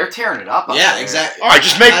they're tearing it up. Yeah, exactly. All right,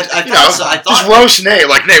 just make I just roast Nate.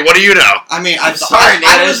 Like, Nate, what do you know? I mean, I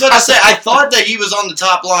was going to say I thought that he was on the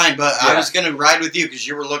top line, but I was going to ride with you because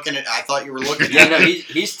I thought you were looking at. Yeah, no,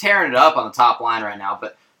 he's tearing it up on the top line right now.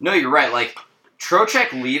 But no, you're right. Like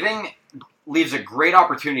Trocheck leaves a great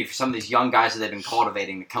opportunity for some of these young guys that they've been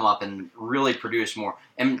cultivating to come up and really produce more.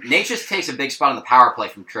 And Natchez takes a big spot on the power play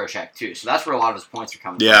from Trocheck too, so that's where a lot of his points are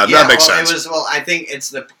coming from. Yeah, that makes sense. I think it's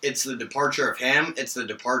the departure of him, it's the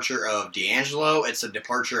departure of D'Angelo, it's the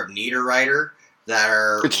departure of Niederreiter.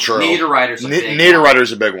 It's true.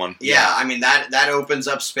 Niederreiter's a big one. Yeah, I mean that opens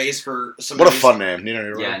up space for some. What a fun name,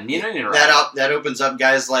 Niederreiter. Yeah, Niederreiter. That opens up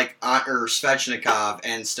guys like Svechnikov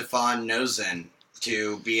and Stefan Nozin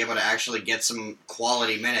to be able to actually get some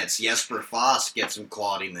quality minutes. Jesper Foss get some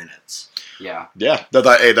quality minutes. Yeah. Yeah,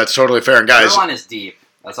 that's totally fair. And guys, Carolina's deep.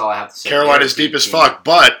 That's all I have to say. Carolina's deep as fuck,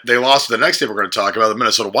 but they lost to the next team we're going to talk about, the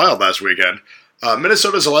Minnesota Wild, last weekend.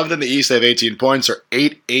 Minnesota's 11th in the East. They have 18 points. They're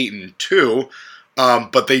 8-8-2.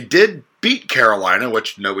 But they did beat Carolina,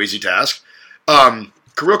 which no easy task.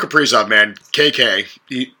 Kirill Kaprizov, man, KK,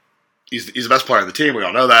 he's the best player on the team. We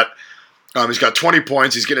all know that. He's got 20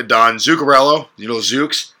 points. He's getting it done. Zuccarello,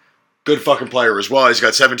 Zooks, good fucking player as well. He's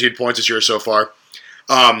got 17 points this year so far.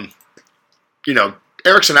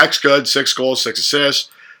 Eriksson Ek's good, 6 goals, 6 assists.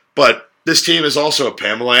 But this team is also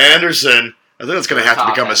Pamela Anderson. I think that's going to have to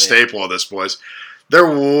become a staple of this, boys. They're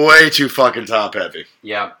way too fucking top heavy.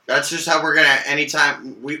 Yeah, that's just how we're gonna.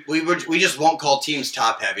 Anytime we just won't call teams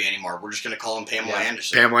top heavy anymore. We're just gonna call them Pamela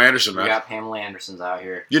Anderson. Pamela Anderson, man. We got Pamela Andersons out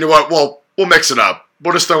here. You know what? We'll mix it up.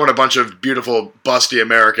 We'll just throw in a bunch of beautiful, busty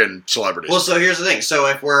American celebrities. Well, so here's the thing. So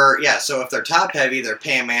if they're top heavy, they're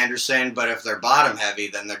Pam Anderson. But if they're bottom heavy,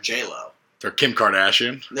 then they're J-Lo. They're Kim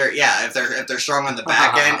Kardashian. If they're strong on the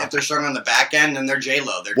back end, then they're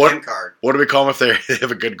J-Lo. They're Kim Card. What do we call them if they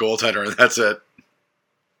have a good goaltender and that's it?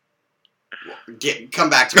 Come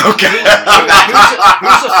back to me. Okay.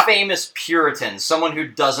 Who's a famous Puritan? Someone who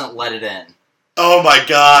doesn't let it in. Oh my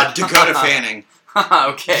God, Dakota Fanning.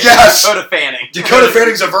 Okay. Yes. Dakota Fanning. Dakota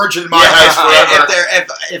Fanning's a virgin in my eyes forever.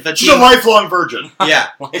 If a team, she's a lifelong virgin. Yeah.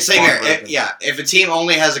 Same here. If a team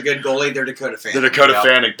only has a good goalie, they're Dakota Fanning. The Dakota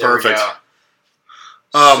Fanning, perfect.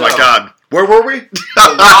 Oh my God, where were we?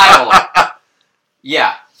 Wild.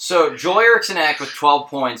 Yeah. So Joel Eriksson Ek with 12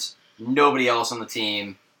 points. Nobody else on the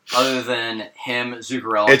team. Other than him,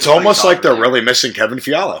 Zuccarello. It's almost like they're really missing Kevin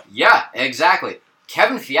Fiala. Yeah, exactly.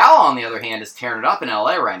 Kevin Fiala, on the other hand, is tearing it up in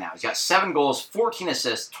LA right now. He's got 7 goals, 14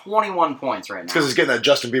 assists, 21 points right now. It's because he's getting that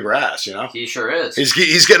Justin Bieber ass, He sure is.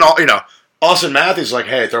 He's getting all, Austin Matthews like,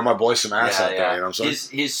 hey, throw my boy some ass out there. You know what I'm saying?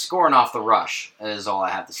 He's scoring off the rush, is all I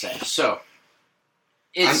have to say. So,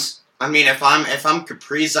 if I'm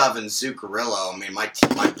Kaprizov and Zuccarello,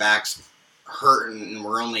 my back's hurting, and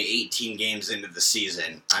we're only 18 games into the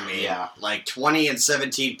season. 20 and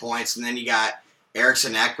 17 points, and then you got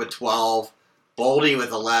Eriksson Ek with 12, Boldy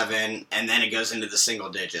with 11, and then it goes into the single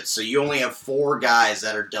digits. So you only have 4 guys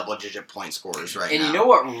that are double-digit point scorers right now. And you know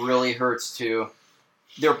what really hurts, too?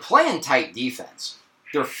 They're playing tight defense.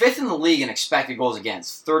 They're 5th in the league in expected goals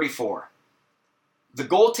against, 34. The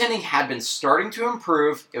goaltending had been starting to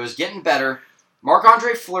improve. It was getting better.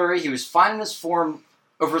 Marc-Andre Fleury, he was finding his form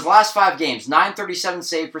over his last 5 games. .937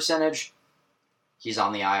 save percentage. He's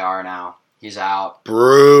on the IR now. He's out.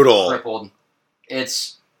 Brutal. Crippled.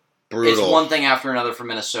 It's brutal. It's one thing after another for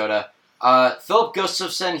Minnesota. Philip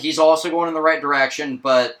Gustafsson, he's also going in the right direction,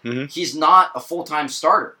 but he's not a full-time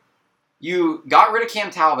starter. You got rid of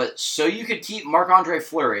Cam Talbot so you could keep Marc-Andre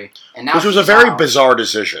Fleury, and now which was a very bizarre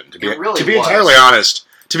decision, to be entirely honest.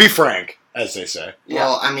 To be frank, as they say. Yeah.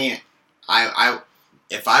 Well, I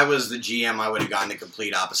if I was the GM, I would have gone the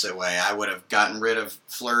complete opposite way. I would have gotten rid of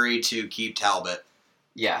Fleury to keep Talbot.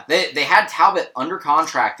 Yeah, they had Talbot under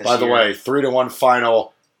contract this year. By the way, 3-1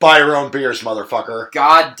 final. Buy your own beers, motherfucker.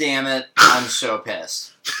 God damn it, I'm so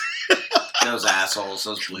pissed. Those assholes,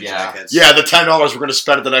 those Blue Jackets. Yeah, the $10 we're going to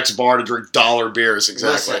spend at the next bar to drink dollar beers,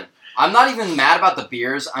 exactly. Listen, I'm not even mad about the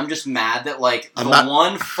beers. I'm just mad that,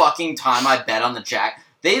 one fucking time I bet on the Jack...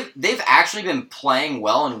 They've actually been playing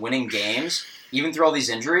well and winning games, even through all these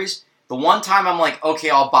injuries. The one time I'm like, okay,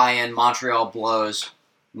 I'll buy in, Montreal blows.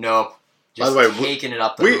 Nope. Just by the way, taking it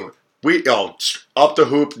up the hoop. Up the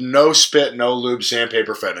hoop, no spit, no lube,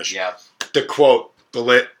 sandpaper finish. Yeah. To quote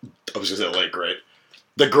the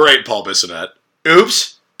great Paul Bissonnette.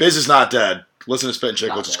 Oops, Biz is not dead. Listen to Spit and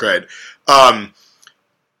Chicklets, it's great. At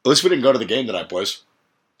least we didn't go to the game tonight, boys.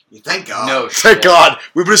 Thank God. No Thank God.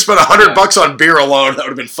 We would have spent $100 on beer alone. That would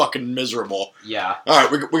have been fucking miserable. Yeah. All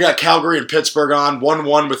right, we got Calgary and Pittsburgh on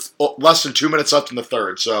 1-1 with less than 2 minutes left in the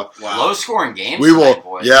third. So low scoring games. Tonight,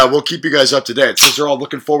 boys. Yeah, we'll keep you guys up to date since they're all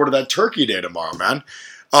looking forward to that Turkey Day tomorrow, man.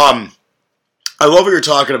 I love what you're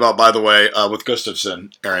talking about, by the way, with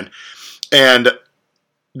Gustafsson, Aaron, and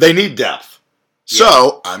they need depth. Yeah.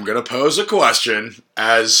 So I'm going to pose a question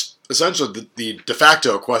as essentially the de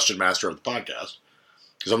facto question master of the podcast.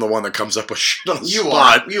 Because I'm the one that comes up with shit on the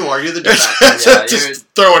spot. You are. You're the director. Just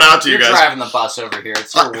throw it out to you guys. You're driving the bus over here.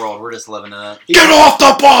 It's your world. We're just living in it. Get off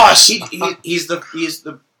the bus! He's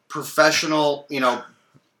the professional,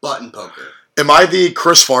 button poker. Am I the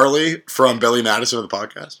Chris Farley from Billy Madison of the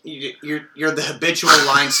podcast? You're the habitual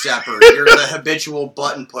line stepper. You're the habitual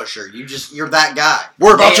button pusher. You're that guy.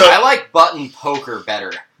 I like button poker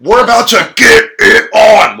better. We're about to get it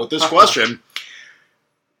on with this question.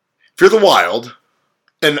 If you're the Wild...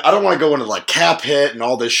 And I don't want to go into cap hit and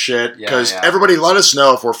all this shit because everybody let us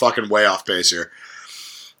know if we're fucking way off base here.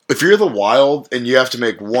 If you're the Wild and you have to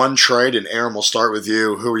make one trade and Aaron will start with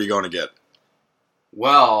you, who are you going to get?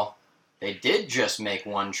 Well, They did just make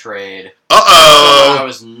one trade. Uh-oh! I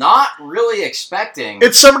was not really expecting.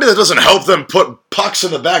 It's somebody that doesn't help them put pucks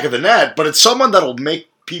in the back of the net, but it's someone that'll make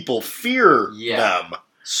people fear them.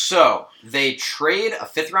 So, they trade a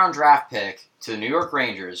 5th-round draft pick to the New York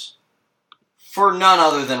Rangers for none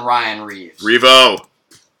other than Ryan Reeves. Revo.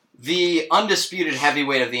 The undisputed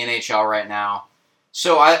heavyweight of the NHL right now.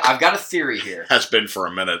 So, I've got a theory here. Has been for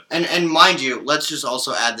a minute. And mind you, let's just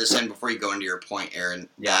also add this in before you go into your point, Aaron,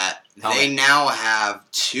 that they now have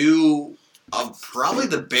two of probably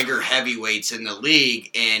the bigger heavyweights in the league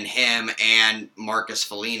in him and Marcus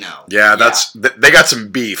Foligno. Yeah, they got some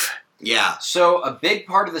beef. Yeah. So, a big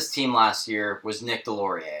part of this team last year was Nick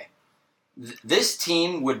Delorier. This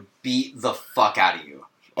team would beat the fuck out of you.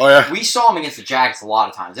 Oh, yeah? We saw them against the Jags a lot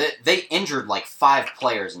of times. They injured like 5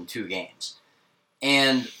 players in 2 games.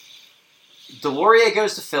 And Delorier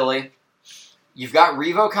goes to Philly. You've got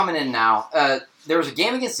Revo coming in now. There was a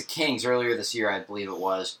game against the Kings earlier this year, I believe it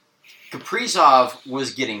was. Kaprizov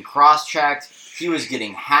was getting cross-checked. He was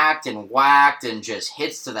getting hacked and whacked and just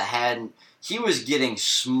hits to the head. He was getting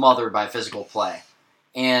smothered by physical play.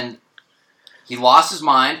 And he lost his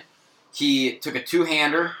mind. He took a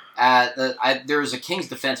 2-hander. There was a Kings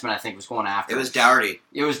defenseman, I think, was going after him. It was Dougherty.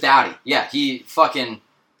 It was Doughty. Yeah, he fucking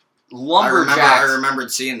lumberjacked. I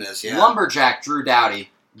remembered seeing this, yeah. Lumberjack Drew Doughty.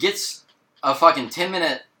 Gets a fucking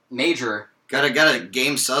 10-minute major. Got a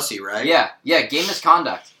game sussy, right? Yeah, game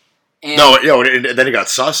misconduct. And and then he got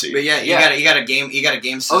sussy. But you got a game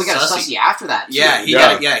sussy. Oh, he got a sussy after that, too. Yeah, he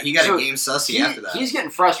got a game sussy after that. He's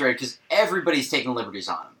getting frustrated because everybody's taking liberties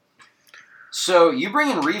on him. So you bring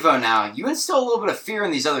in Revo now, you instill a little bit of fear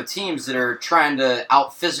in these other teams that are trying to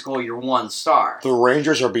out-physical your one star. The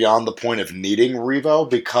Rangers are beyond the point of needing Revo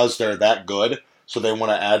because they're that good, so they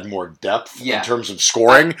want to add more depth in terms of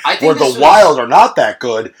scoring, I think where the Wild are not that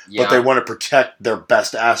good, but they want to protect their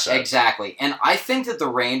best asset. Exactly. And I think that the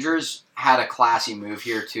Rangers had a classy move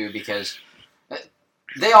here, too, because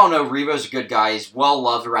they all know Revo's a good guy. He's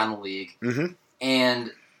well-loved around the league. Mm-hmm.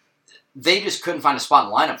 And they just couldn't find a spot in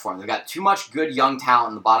the lineup for him. They've got too much good young talent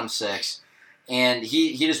in the bottom 6, and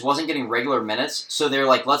he just wasn't getting regular minutes. So they're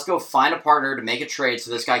like, let's go find a partner to make a trade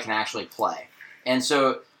so this guy can actually play. And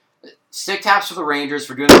so stick taps for the Rangers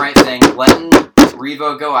for doing the right thing, letting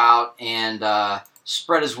Revo go out and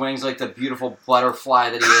spread his wings like the beautiful butterfly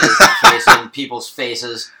that he is, facing people's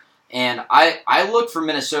faces. And I look for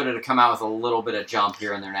Minnesota to come out with a little bit of jump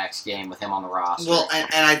here in their next game with him on the roster. Well,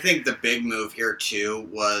 and I think the big move here, too,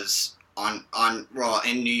 was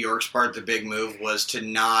in New York's part, the big move was to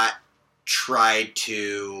not try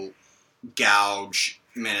to gouge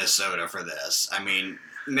Minnesota for this. I mean,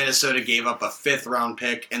 Minnesota gave up a 5th-round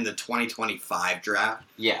pick in the 2025 draft.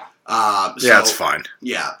 Yeah. It's fine.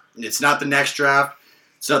 Yeah. It's not the next draft.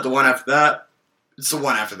 It's not the one after that. It's the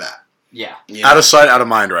one after that. Yeah. Out of sight, out of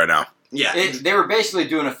mind right now. Yeah. They were basically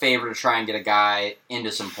doing a favor to try and get a guy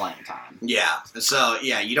into some playing time. Yeah. So,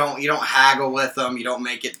 you don't haggle with them. You don't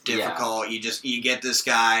make it difficult. Yeah. You get this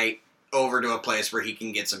guy over to a place where he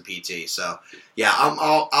can get some PT. So, yeah,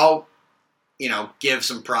 I'll give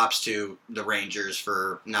some props to the Rangers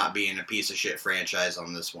for not being a piece of shit franchise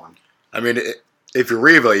on this one. I mean, if you're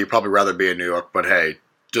Revo, you'd probably rather be in New York, but hey,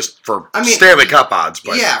 just for Stanley Cup odds.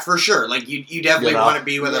 But yeah, for sure. Like, you definitely want to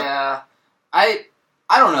be with him. Yeah. I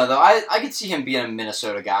don't know, though. I could see him being a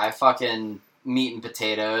Minnesota guy. Fucking meat and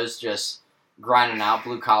potatoes, just grinding out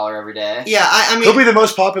blue collar every day. Yeah, I mean... He'll be the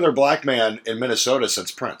most popular black man in Minnesota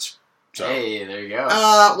since Prince. So. Hey, there you go.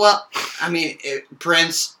 Well, I mean,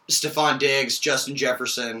 Prince, Stephon Diggs, Justin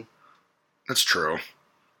Jefferson. That's true.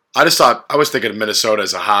 I was thinking of Minnesota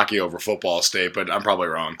as a hockey over football state, but I'm probably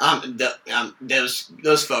wrong.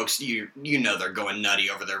 Those folks, you know they're going nutty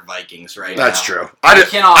over their Vikings right now. That's true. I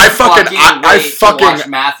cannot wait to watch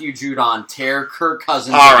Matthew Judon tear Kirk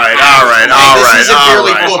Cousins. All right. This isn't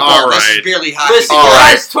barely football. This is barely hockey. Listen, you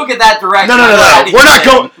guys took it that direction. No. We're not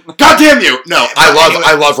going. God damn you! No,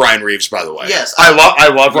 I love Ryan Reeves. By the way, yes, I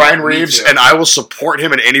love Ryan Reeves, and I will support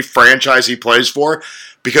him in any franchise he plays for.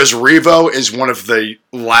 Because Revo is one of the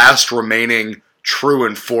last remaining true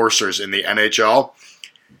enforcers in the NHL.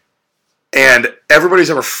 And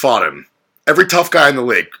everybody's ever fought him. Every tough guy in the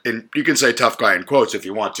league, and you can say tough guy in quotes if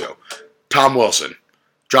you want to. Tom Wilson,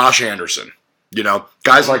 Josh Anderson,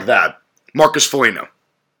 guys like that. Marcus Foligno.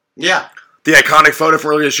 Yeah. The iconic photo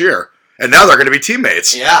from earlier this year. And now they're going to be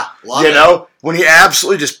teammates. Yeah, love it. When he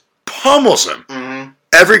absolutely just pummels him.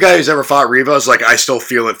 Every guy who's ever fought Revo is like, I still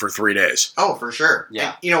feel it for 3 days. Oh, for sure.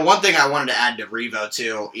 Yeah. And, one thing I wanted to add to Revo,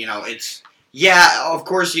 too, it's... of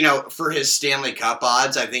course, for his Stanley Cup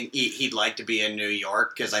odds, I think he'd like to be in New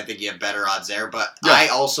York because I think you have better odds there. But I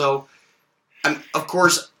also... of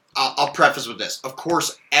course, I'll preface with this. Of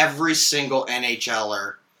course, every single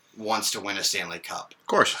NHLer wants to win a Stanley Cup. Of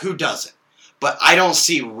course. Who doesn't? But I don't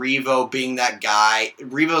see Revo being that guy.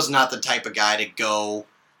 Revo's not the type of guy to go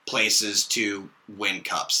places to win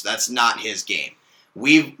cups. That's not his game.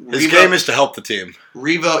 His game is to help the team.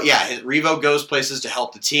 Revo goes places to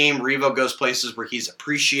help the team. Revo goes places where he's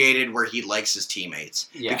appreciated, where he likes his teammates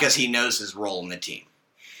because he knows his role in the team.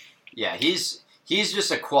 Yeah, he's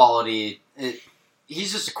just a quality.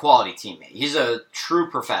 He's just a quality teammate. He's a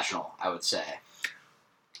true professional, I would say.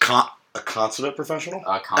 A consummate professional,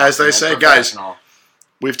 as they say, guys.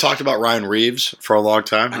 We've talked about Ryan Reeves for a long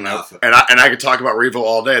time, and I could talk about Revo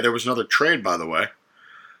all day. There was another trade, by the way,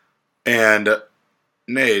 and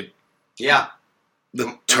Nate,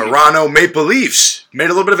 the Toronto Maple Leafs made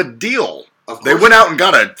a little bit of a deal. They went out and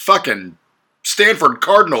got a fucking Stanford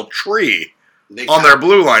Cardinal tree on their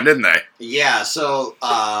blue line, didn't they? Yeah. So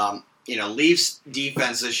Leafs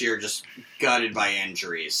defense this year just gutted by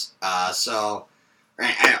injuries.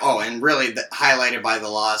 And really highlighted by the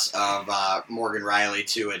loss of Morgan Riley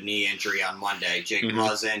to a knee injury on Monday. Jake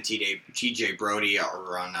Muzzin, TJ Brody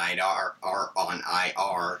are on IR.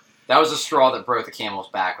 That was the straw that broke the camel's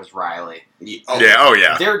back was Riley.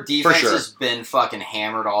 Yeah. Their defense has been fucking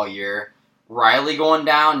hammered all year. Riley going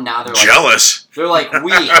down, now they're like... Jealous. They're like,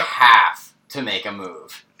 we have to make a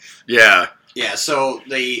move. Yeah. Yeah, so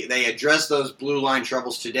they addressed those blue line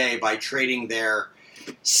troubles today by trading their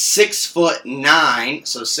 6'9",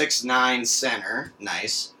 so 6'9" center,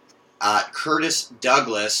 nice, Curtis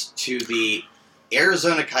Douglas to the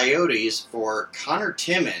Arizona Coyotes for Connor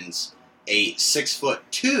Timmins, a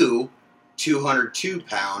 6'2",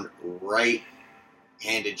 202-pound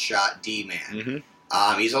right-handed shot D-man.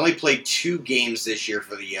 He's only played 2 games this year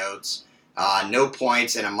for the Yotes. No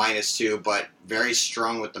points and a -2, but very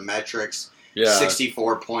strong with the metrics. Yeah.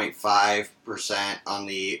 64.5% on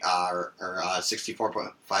the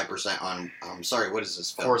 64.5% on. Sorry, what is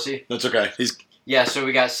this? Phil? Corsi. That's okay. So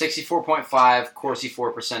we got 64.5 Corsi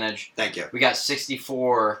 4 percentage. Thank you. We got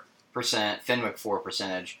 64% Fenwick 4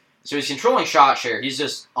 percentage. So he's controlling shot share. He's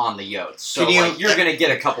just on the Yotes. So you're going to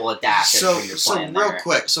get a couple of dashes when you're playing real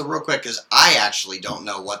quick, because I actually don't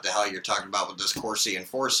know what the hell you're talking about with this Corsi and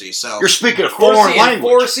Forsey. So you're speaking of foreign language.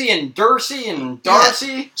 Forsey and Dursey and Darcy.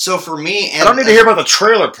 Yeah. So for me, I don't need to hear about the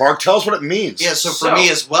trailer park. Tell us what it means. Yeah. So for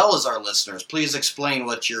me, as well as our listeners, please explain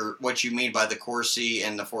what you mean by the Corsi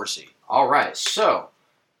and the Forsey. All right. So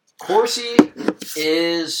Corsi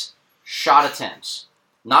is shot attempts.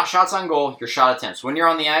 Not shots on goal, your shot attempts. When you're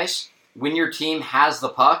on the ice, when your team has the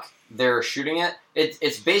puck, they're shooting it.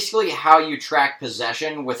 It's basically how you track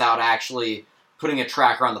possession without actually putting a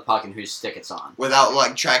tracker on the puck and whose stick it's on.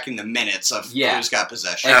 Without tracking the minutes of who's got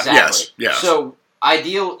possession. Exactly. Yes. So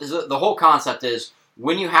the whole concept is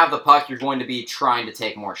when you have the puck, you're going to be trying to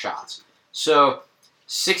take more shots. So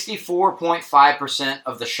 64.5%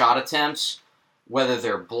 of the shot attempts, whether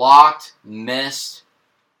they're blocked, missed,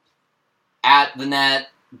 at the net,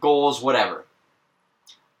 goals, whatever.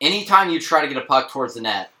 Anytime you try to get a puck towards the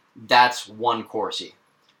net, that's one Corsi.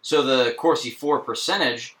 So the Corsi 4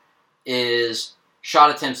 percentage is shot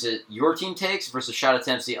attempts that your team takes versus shot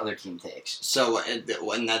attempts the other team takes. So,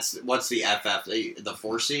 and that's, what's the FF? The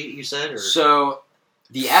Forsey, you said? Or? So,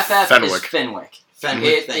 the FF Fenwick. is Fenwick.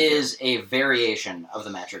 It is a variation of the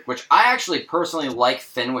metric, which I actually personally like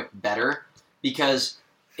Fenwick better because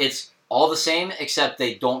it's all the same except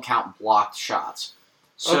they don't count blocked shots.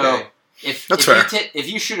 So,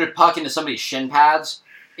 if you shoot a puck into somebody's shin pads,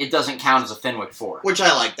 it doesn't count as a Fenwick 4. Which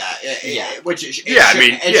I like that.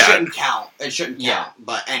 It shouldn't count. It shouldn't count.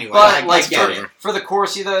 But anyway, for the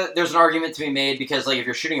Corsi, there's an argument to be made because if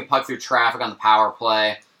you're shooting a puck through traffic on the power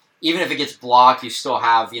play, even if it gets blocked, you still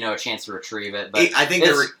have a chance to retrieve it. But I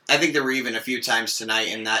think there were even a few times tonight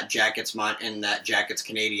in that Jackets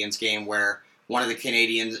Canadiens game where one of the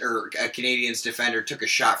Canadians defender took a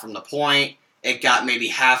shot from the point. It got maybe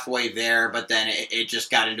halfway there, but then it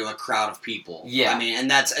just got into a crowd of people. Yeah, I mean, and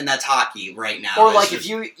that's hockey right now. Or if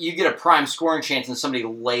you get a prime scoring chance and somebody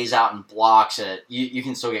lays out and blocks it, you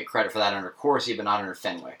can still get credit for that under Corsi, but not under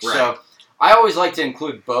Fenwick. Right. So I always like to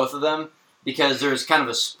include both of them because there's kind of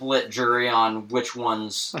a split jury on which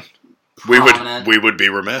one's prominent. We would be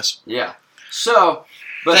remiss. Yeah. So,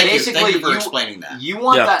 but thank basically, you for explaining that. You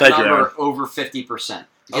want that number over 50%.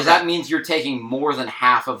 Because that means you're taking more than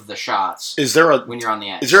half of the shots when you're on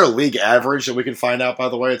the ice. Is there a league average that we can find out, by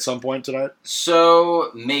the way, at some point tonight?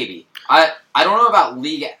 So, maybe. I don't know about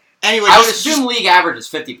league... Anyway, I would assume league average is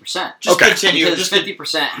 50%. Just continue. Because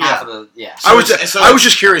 50%, half of the... Yeah. So I was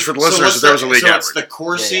just curious for the listeners if there was a league average. So it's the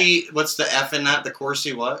Corsi... What's the F in that? The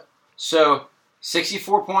Corsi what? So,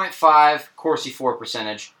 64.5 Corsi 4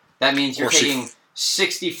 percentage. That means you're Or she- taking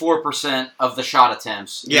 64% of the shot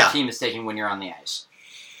attempts your Yeah. team is taking when you're on the ice.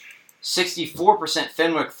 64%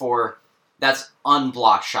 Fenwick for, that's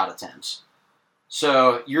unblocked shot attempts.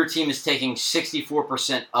 So your team is taking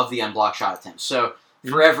 64% of the unblocked shot attempts. So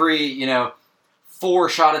for every, 4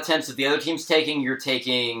 shot attempts that the other team's taking, you're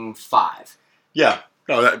taking 5. Yeah.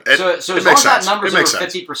 No, So as long makes as that sense. number's It over makes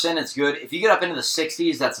sense. 50%, it's good. If you get up into the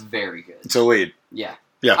 60s, that's very good. It's a lead. Yeah.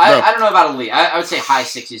 Yeah. I don't know about elite. I would say high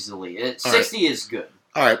 60s is elite. 60 is good.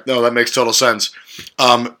 All right. No, that makes total sense.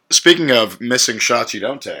 Speaking of missing shots you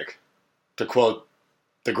don't take, to quote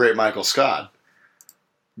the great Michael Scott,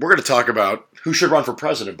 we're going to talk about who should run for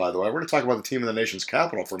president, by the way. We're going to talk about the team in the nation's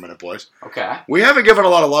capital for a minute, boys. Okay. We haven't given a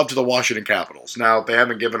lot of love to the Washington Capitals. Now, they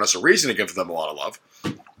haven't given us a reason to give them a lot of love,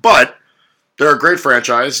 but they're a great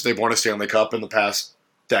franchise. They've won a Stanley Cup in the past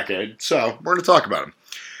decade, so we're going to talk about them.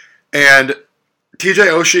 And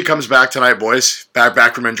TJ Oshie comes back tonight, boys.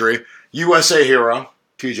 Back from injury. USA hero,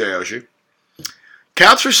 TJ Oshie.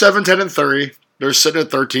 Caps are 7-10-3. They're sitting at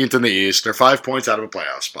 13th in the East. They're 5 points out of a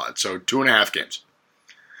playoff spot, so 2.5 games.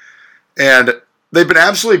 And they've been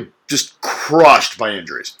absolutely just crushed by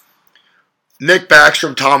injuries. Nick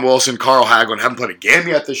Backstrom, Tom Wilson, Carl Hagelin haven't played a game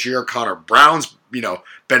yet this year. Connor Brown's,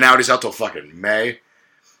 been out. He's out till fucking May.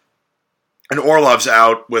 And Orlov's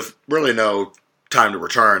out with really no time to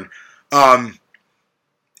return.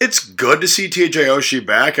 It's good to see TJ Oshie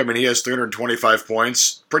back. I mean, he has 325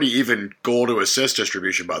 points. Pretty even goal to assist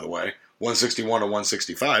distribution, by the way. 161 to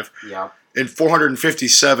 165. Yeah. In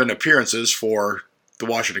 457 appearances for the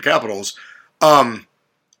Washington Capitals.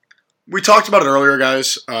 We talked about it earlier,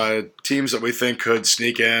 guys. Teams that we think could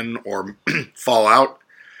sneak in or fall out.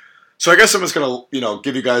 So I guess I'm just going to,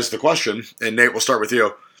 give you guys the question. And Nate, we'll start with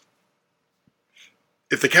you.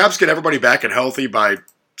 If the Caps get everybody back and healthy by,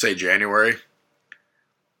 say, January,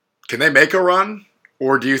 can they make a run?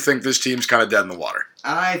 Or do you think this team's kind of dead in the water?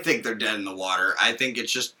 I think they're dead in the water. I think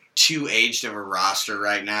it's just too aged of a roster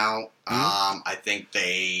right now. I think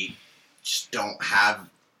they just don't have...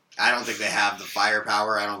 I don't think they have the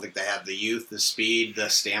firepower. I don't think they have the youth, the speed, the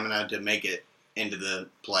stamina to make it into the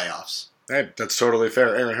playoffs. Hey, that's totally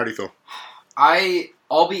fair. Aaron, how do you feel?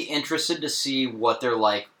 I'll be interested to see what they're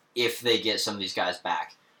like if they get some of these guys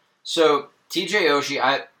back. So, TJ Oshie,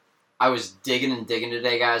 I was digging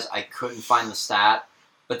today, guys. I couldn't find the stat.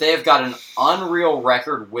 But they have got an unreal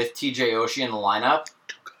record with TJ Oshie in the lineup.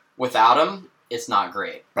 Without him, it's not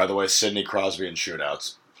great. By the way, Sidney Crosby in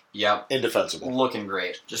shootouts. Yep. Indefensible. Looking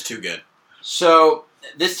great. Just too good. So,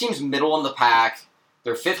 this team's middle in the pack.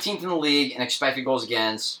 They're 15th in the league in expected goals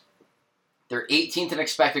against. They're 18th in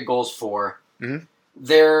expected goals for. Mm-hmm.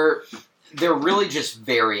 They're really just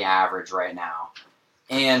very average right now.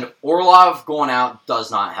 And Orlov going out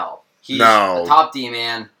does not help. He's a top D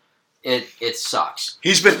man. It sucks.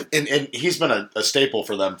 He's been he's been a staple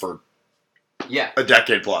for them for a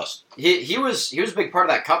decade plus. He was a big part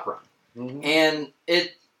of that cup run. Mm-hmm. And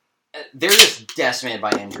they're just decimated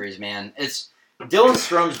by injuries, man. Dylan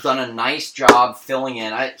Strome's done a nice job filling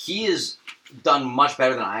in. He has done much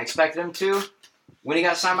better than I expected him to when he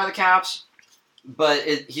got signed by the Caps. But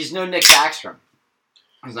he's no Nick Backstrom.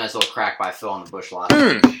 He's a nice little crack by Phil on the bush lot.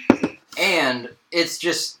 And it's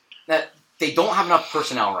just that they don't have enough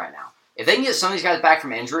personnel right now. If they can get some of these guys back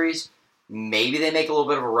from injuries, maybe they make a little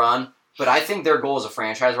bit of a run. But I think their goal as a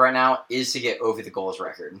franchise right now is to get Ovi the goals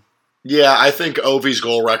record. Yeah, I think Ovi's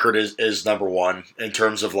goal record is number one in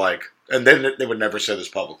terms of and they would never say this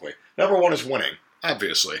publicly. Number one is winning,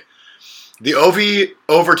 obviously. The Ovi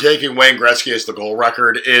overtaking Wayne Gretzky as the goal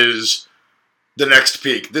record is the next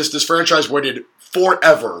peak. This franchise waited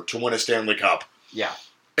forever to win a Stanley Cup. Yeah.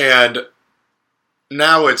 And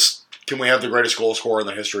now can we have the greatest goal scorer in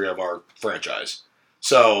the history of our franchise?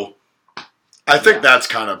 So I think that's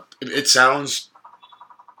kind of, it sounds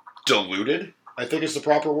diluted, I think is the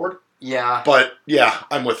proper word. Yeah. But, yeah,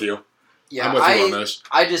 I'm with you. Yeah, I'm with you on this.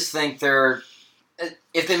 I just think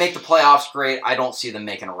if they make the playoffs, great. I don't see them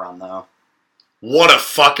making a run, though. What a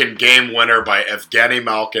fucking game winner by Evgeny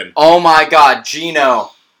Malkin. Oh, my God.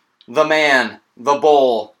 Gino, the man, the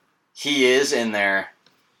bull, he is in there.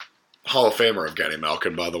 Hall of Famer Evgeny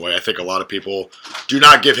Malkin, by the way. I think a lot of people do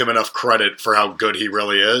not give him enough credit for how good he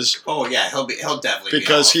really is. Oh yeah, he'll definitely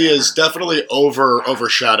because he is definitely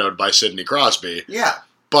overshadowed by Sidney Crosby. Yeah,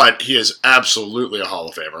 but he is absolutely a Hall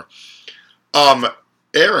of Famer.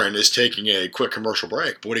 Aaron is taking a quick commercial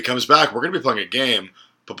break, but when he comes back, we're going to be playing a game.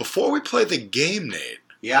 But before we play the game, Nate,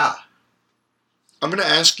 I'm going to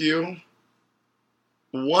ask you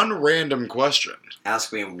one random question.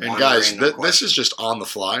 Ask me one. And guys, random question. this is just on the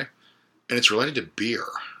fly. And it's related to beer.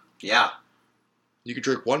 Yeah. You could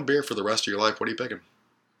drink one beer for the rest of your life. What are you picking?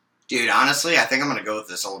 Dude, honestly, I think I'm gonna go with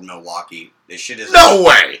this old Milwaukee. This shit is No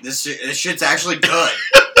way! This shit's actually good.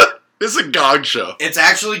 This is a gong show. It's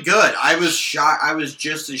actually good. I was shocked. I was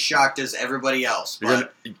just as shocked as everybody else.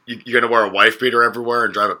 But You're gonna wear a wife beater everywhere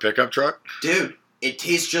and drive a pickup truck? dude, it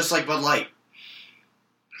tastes just like Bud Light,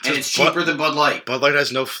 and it's Just cheaper than Bud Light. Bud Light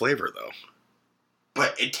has no flavor, though.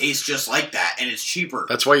 But it tastes just like that, and it's cheaper.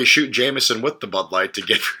 That's why you shoot Jameson with the Bud Light to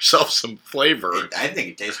give yourself some flavor. I think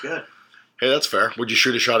it tastes good. Hey, that's fair. Would you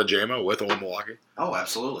shoot a shot of JMO with Old Milwaukee? Oh,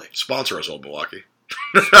 absolutely. Sponsor us, Old Milwaukee.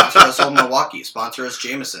 Sponsor us, Old Milwaukee. Sponsor us,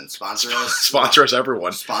 Jameson. Sponsor us. Sponsor us,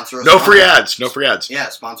 everyone. Sponsor us. No free ads. No free ads. Yeah,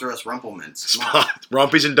 sponsor us, Rumplemints. Come on.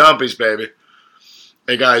 Rumpies and dumpies, baby.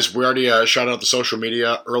 Hey, guys, we already shouted out the social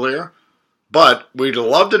media earlier, but we'd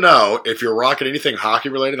love to know if you're rocking anything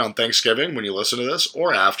hockey-related on Thanksgiving when you listen to this,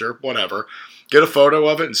 or after, whatever. Get a photo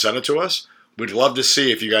of it and send it to us. We'd love to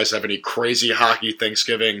see if you guys have any crazy hockey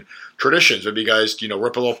Thanksgiving traditions. Maybe you guys,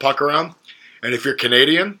 rip a little puck around. And if you're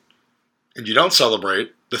Canadian and you don't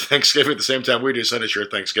celebrate the Thanksgiving at the same time we do, send us your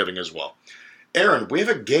Thanksgiving as well. Aaron, we have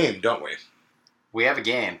a game, don't we? We have a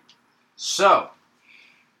game. So,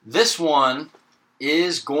 this one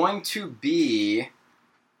is going to be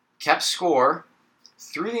kept score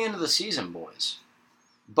through the end of the season, boys.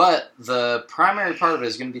 But the primary part of it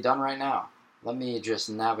is going to be done right now. Let me just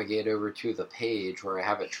navigate over to the page where I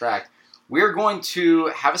have it tracked. We're going to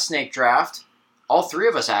have a snake draft. All three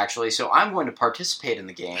of us, actually. So I'm going to participate in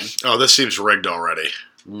the game. Oh, this seems rigged already.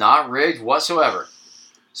 Not rigged whatsoever.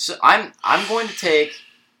 So I'm going to take...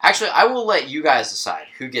 Actually, I will let you guys decide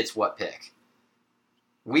who gets what pick.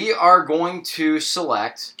 We are going to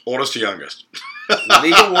select... Oldest to youngest.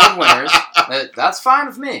 League Award winners. That's fine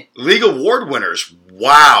with me. League Award winners.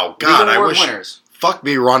 Wow. God, League I Award wish... winners. Fuck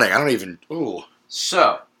me running. I don't even... Ooh.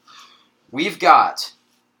 So, we've got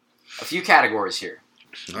a few categories here.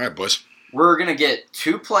 All right, boys. We're going to get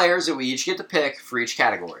 2 players that we each get to pick for each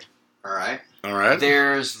category. All right. All right.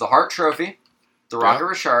 There's the Hart Trophy, the Rocket Yeah.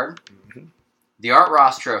 Richard, the Art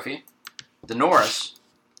Ross Trophy, the Norris,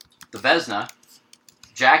 the Vezina,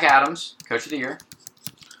 Jack Adams, Coach of the Year,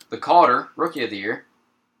 the Calder, Rookie of the Year,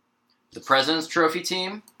 the President's Trophy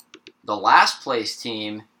team, the Last Place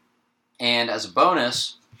team, and as a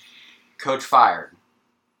bonus, Coach Fired.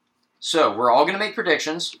 So we're all going to make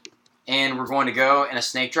predictions, and we're going to go in a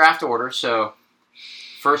snake draft order. So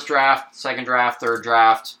first draft, second draft, third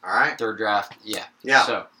draft, All right. third draft. Yeah. Yeah.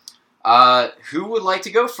 So, who would like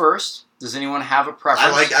to go first? Does anyone have a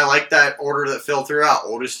preference? I like that order that Phil threw out.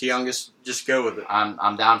 Oldest to youngest. Just go with it.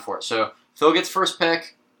 I'm down for it. So Phil gets first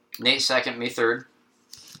pick, Nate second, me third,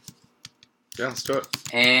 Yeah, let's do it.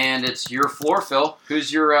 and it's your floor, Phil.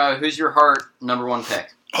 Who's your Hart number 1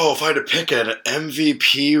 pick? Oh, if I had to pick an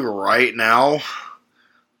MVP right now,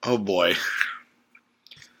 oh boy.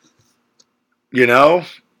 I'm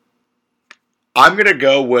going to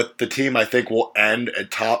go with the team I think will end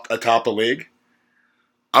atop the league.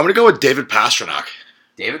 I'm going to go with David Pastrnak.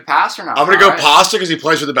 David Pastrnak. I'm going to go All right. Pasta because he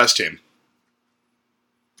plays for the best team.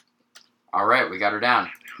 All right, we got her down.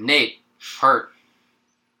 Nate, Hart.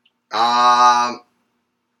 I'm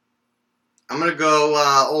gonna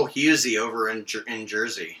go old Hughesy over in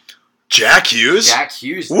Jersey. Jack Hughes? Jack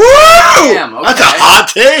Hughes. Woo! Damn, okay. That's a hot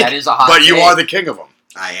take. That is a hot But take. you are the king of them.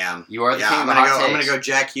 I am. You are the king I'm of the gonna hot go. I'm takes. gonna go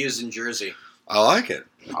Jack Hughes in Jersey. I like it.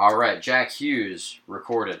 All right, Jack Hughes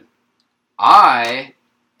recorded. I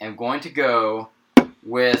am going to go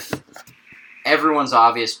with everyone's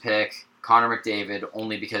obvious pick, Connor McDavid,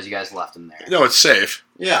 only because you guys left him there. No, it's safe.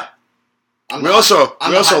 Yeah. We also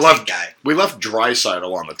I'm the hot left take guy. we left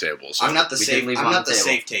Draisaitl on the table. So. I'm not the We safe. did leave him I'm on not the the table.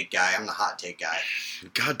 safe take guy. I'm the hot take guy.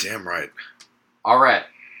 Goddamn right. All right.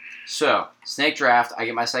 So, snake draft. I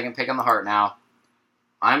get my second pick on the Hart now.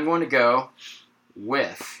 I'm going to go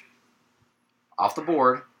with, off the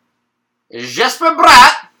board, Jesper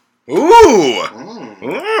Bratt. Ooh.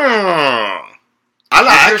 Mm. I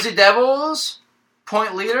like. Jersey Devils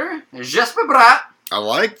point leader, Jesper Bratt. I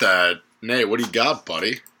like that. Nate, what do you got,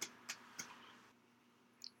 buddy?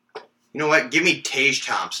 You know what? Give me Tage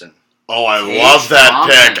Thompson. Oh, I Tage love that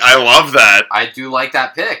Thompson. pick. I love that. I do like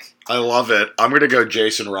that pick. I love it. I'm gonna go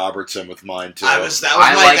Jason Robertson with mine too. I was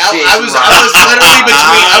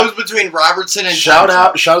between Robertson and shout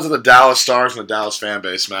Thompson. out to the Dallas Stars and the Dallas fan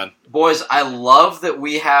base, man. Boys, I love that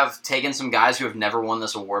we have taken some guys who have never won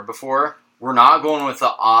this award before. We're not going with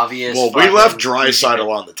the obvious. Well, we left Draisaitl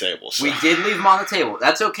on the table. So. We did leave him on the table.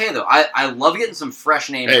 That's okay though. I love getting some fresh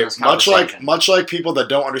names in Hey, this conversation. much like people that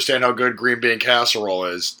don't understand how good green bean casserole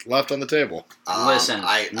is, left on the table. Listen,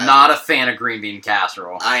 not a fan of green bean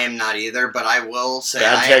casserole. I am not either, but I will say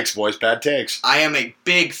Bad takes, boys. Bad takes. I am a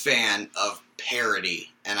big fan of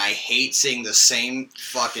parody and I hate seeing the same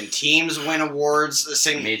fucking teams win awards.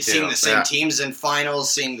 Seeing the same teams in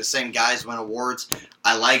finals, seeing the same guys win awards.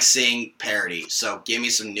 I like seeing parity. So give me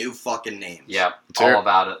some new fucking names. Yep, all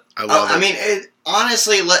about it. I love it. I mean,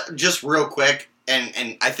 honestly, just real quick,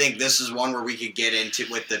 and I think this is one where we could get into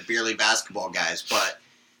with the beer league basketball guys, but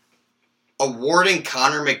awarding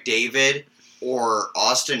Connor McDavid or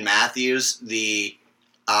Austin Matthews the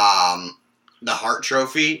Hart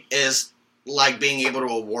Trophy is like being able to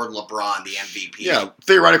award LeBron the MVP. Yeah,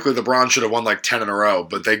 theoretically, LeBron should have won like 10 in a row,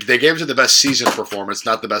 but they gave it to the best season performance,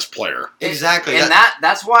 not the best player. Exactly. And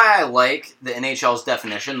that's why I like the NHL's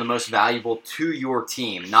definition, the most valuable to your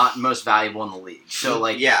team, not most valuable in the league. So,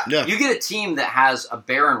 like, you get a team that has a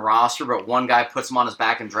barren roster, but one guy puts him on his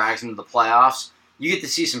back and drags him to the playoffs. You get to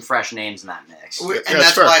see some fresh names in that mix.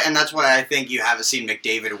 And that's why I think you haven't seen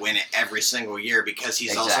McDavid win it every single year, because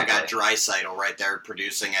he's also got Draisaitl right there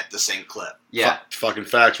producing at the same clip. Yeah. Fucking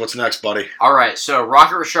facts. What's next, buddy? All right, so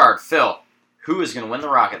Rocket Richard. Phil, who is going to win the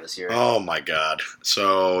Rocket this year? Oh, my God.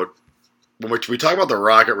 So, when we talk about the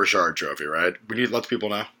Rocket Richard Trophy, right? We need to let the people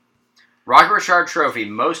know. Rocket Richard Trophy,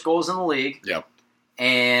 most goals in the league. Yep.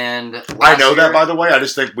 And I know that, by the way. I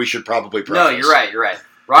just think we should probably preface. No, you're right.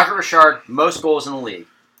 Rocket Richard, most goals in the league.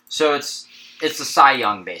 So it's the Cy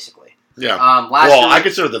Young, basically. Yeah. I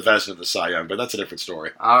consider the Vezina the Cy Young, but that's a different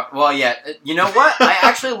story. You know what? I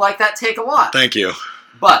actually like that take a lot. Thank you.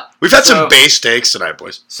 But we've had some base takes tonight,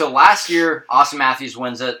 boys. So last year, Austin Matthews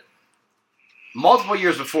wins it. Multiple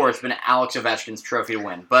years before, it's been Alex Ovechkin's trophy to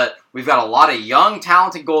win. But we've got a lot of young,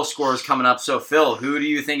 talented goal scorers coming up. So, Phil, who do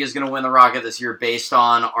you think is going to win the Rocket this year based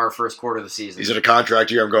on our first quarter of the season? He's in a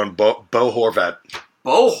contract year. I'm going Bo Horvat.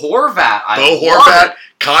 Bo Horvat. Bo Horvat,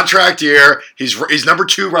 contract year. He's number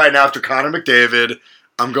 2 right now after Connor McDavid.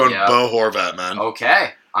 I'm going Bo Horvat, man.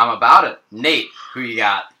 Okay, I'm about it. Nate, who you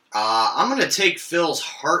got? I'm going to take Phil's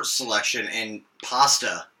Hart selection in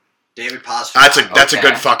Pasta. David Pasta. That's a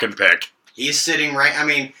good fucking pick. He's sitting right. I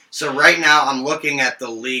mean, so right now I'm looking at the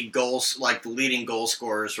league goals, like the leading goal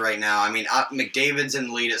scorers right now. I mean, McDavid's in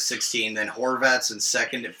the lead at 16, then Horvat's in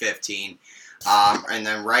second at 15. And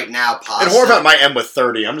then right now, Pasta. And Horvat might end with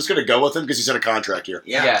 30. I'm just going to go with him because he's in a contract year.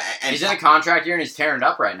 Yeah. And he's in a contract year and he's tearing it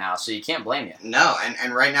up right now, so you can't blame you. No,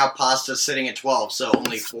 and right now Pasta's sitting at 12, so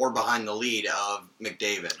only 4 behind the lead of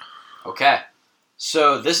McDavid. Okay.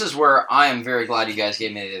 So this is where I am very glad you guys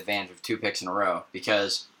gave me the advantage of 2 picks in a row,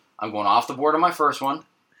 because I'm going off the board on my first one.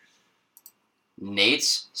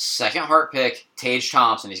 Nate's second Hart pick, Tage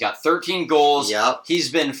Thompson. He's got 13 goals. Yep.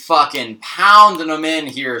 He's been fucking pounding them in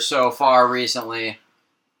here so far recently.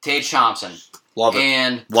 Tage Thompson. Love it.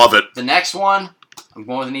 And love it. The next one, I'm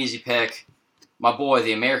going with an easy pick. My boy,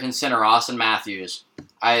 the American center, Austin Matthews.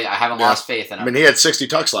 I haven't lost faith in him. I mean, he had 60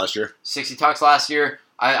 tucks last year. 60 tucks last year.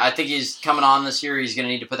 I think he's coming on this year. He's going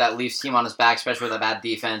to need to put that Leafs team on his back, especially with a bad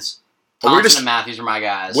defense. Thompson and Matthews are my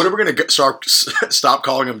guys. What are we going to stop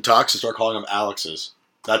calling him tucks and start calling him Alex's?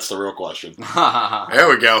 That's the real question. There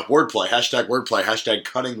we go. Wordplay. Hashtag wordplay. Hashtag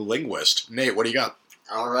cunning linguist. Nate, what do you got?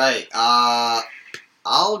 All right.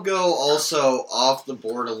 I'll go also off the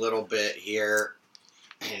board a little bit here.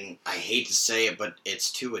 And I hate to say it, but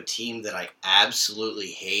it's to a team that I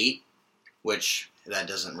absolutely hate, which that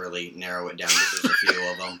doesn't really narrow it down because there's a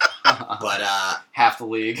few of them. But half the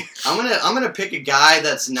league. I'm gonna pick a guy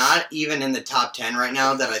that's not even in the top 10 right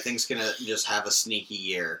now that I think's gonna just have a sneaky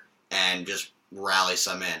year and just rally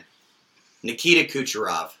some in. Nikita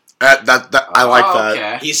Kucherov. I like that.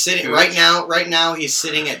 Okay. He's sitting right now. He's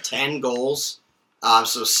sitting at 10 goals,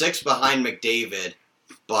 so 6 behind McDavid.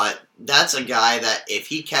 But that's a guy that if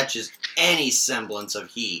he catches any semblance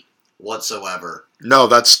of heat whatsoever, no,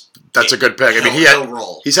 that's a good pick. I mean,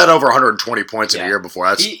 he's had over 120 points in a year before.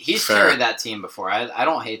 That's he's fair. carried that team before. I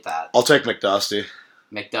don't hate that. I'll take McDusty.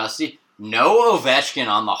 No Ovechkin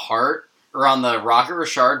on the Hart or on the Rocket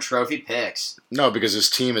Richard Trophy picks. No, because his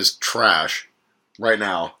team is trash right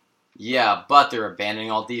now. Yeah, but they're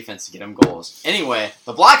abandoning all defense to get him goals. Anyway,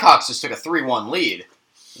 the Blackhawks just took a 3-1 lead.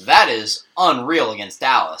 That is unreal against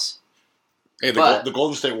Dallas. Hey, the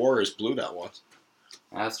Golden State Warriors blew that once.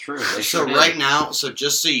 That's true. Right now, so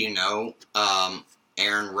just so you know,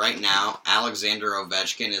 Aaron, right now, Alexander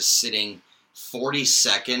Ovechkin is sitting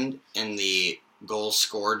 42nd in the goals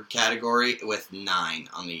scored category with 9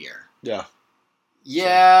 on the year. Yeah.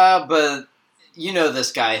 Yeah, but you know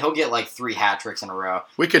this guy. He'll get like 3 hat tricks in a row.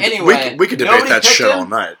 We could debate that shit all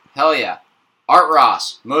night. Hell yeah. Art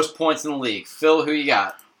Ross, most points in the league. Phil, who you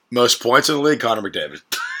got? Most points in the league, Connor McDavid.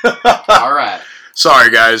 All right. Sorry,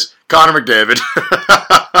 guys. Connor McDavid.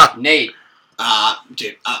 Nate.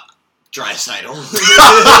 Draisaitl.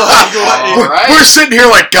 All right. We're sitting here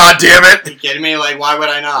like, God damn it. Are you kidding me? Like, why would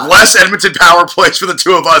I not? Less Edmonton power plays for the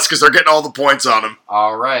two of us because they're getting all the points on them.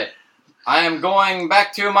 All right. I am going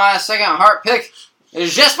back to my second heart pick.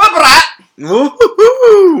 Jesper Bratt.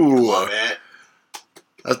 Woo-hoo-hoo. Love it.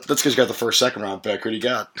 That's because you got the first, second round pick. Who do you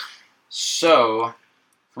got? So,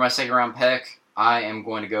 for my second round pick, I am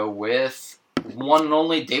going to go with one and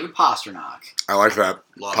only David Pastrnak. I like that.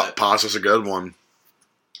 Love it. Pass is a good one.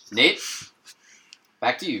 Nate,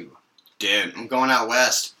 back to you. Dude, I'm going out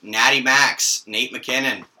west. Natty Max, Nate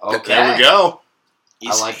McKinnon. Okay. There we go.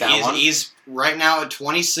 I like that one. He's right now at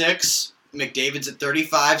 26. McDavid's at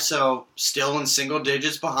 35, so still in single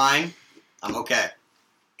digits behind. I'm okay.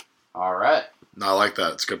 All right. No, I like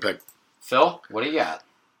that. It's a good pick. Phil, what do you got?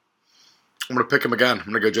 I'm going to pick him again. I'm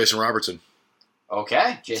going to go Jason Robertson.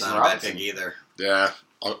 Okay, It's Jason not a bad Robertson. pick either. Yeah.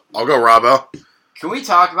 I'll go Robbo. Can we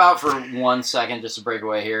talk about for 1 second, just to break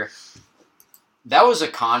away here? That was a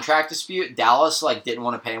contract dispute. Dallas didn't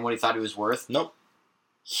want to pay him what he thought he was worth. Nope.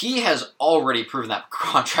 He has already proven that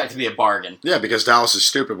contract to be a bargain. Yeah, because Dallas is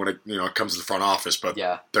stupid when it comes to the front office, but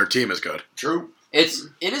Yeah. their team is good. True. It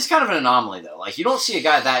is kind of an anomaly though. You don't see a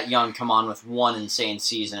guy that young come on with one insane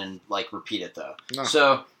season and repeat it though. No.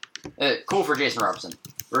 So cool for Jason Robertson.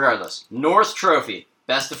 Regardless, North Trophy,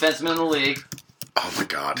 best defenseman in the league. Oh my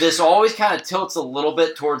God. This always kind of tilts a little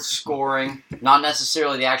bit towards scoring, not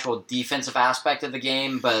necessarily the actual defensive aspect of the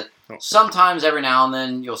game, but sometimes every now and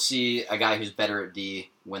then you'll see a guy who's better at D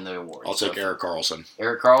win the award. I'll take Erik Karlsson.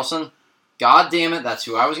 Erik Karlsson. God damn it, that's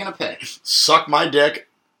who I was going to pick. Suck my dick.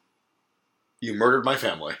 You murdered my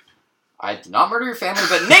family. I did not murder your family,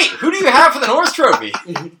 but Nate, who do you have for the North Trophy?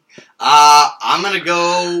 I'm gonna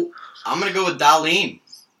go with Darlene.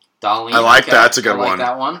 Darlene. I like that. It's a good I like one.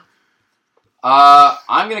 that one.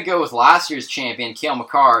 I'm going to go with last year's champion, Cale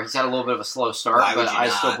Makar. He's had a little bit of a slow start, Why would but you I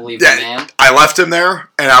not? still believe in the man. I left him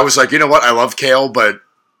there, and I was like, you know what? I love Kale, but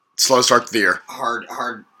slow start to the year. Hard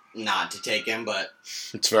not to take him, but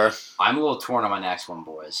It's fair. I'm a little torn on my next one,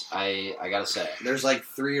 boys. I got to say. there's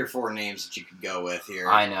 3 or 4 names that you could go with here.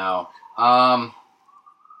 I know.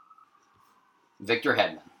 Victor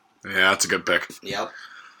Hedman. Yeah, that's a good pick. Yep.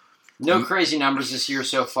 No crazy numbers this year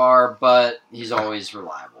so far, but he's always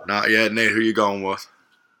reliable. Not yet, Nate. Who you going with?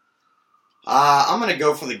 I'm gonna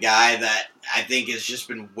go for the guy that I think has just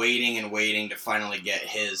been waiting and waiting to finally get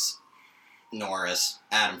his Norris,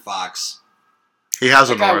 Adam Fox. He has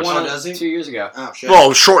a That guy Norris. won Oh, it does he? 2 years ago. Oh shit.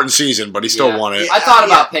 Well, shortened season, but he still Yeah. won it. Yeah. I thought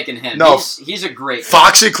about picking him. No. He's a great pick.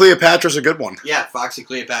 Foxy Cleopatra's a good one. Yeah, Foxy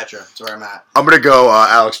Cleopatra. That's where I'm at. I'm going to go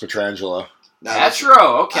Alex Petrangelo.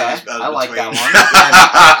 Petro, okay. I was I like between-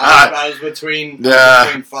 that one. I was between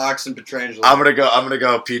Fox and Petrangelo. I'm gonna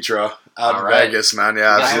go Petro out All of right. Vegas, man.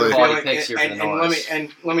 Yeah, Yeah, absolutely. quality picks here for the Norris.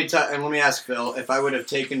 let me ask Phil, if I would have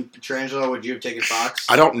taken Petrangelo, would you have taken Fox?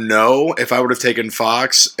 I don't know if I would have taken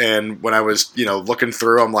Fox, and when I was looking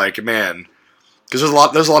through, I'm like, man, because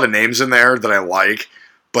there's a lot of names in there that I like,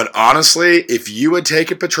 but honestly, if you had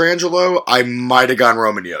taken Petrangelo, I might have gone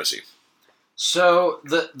Roman Josi. So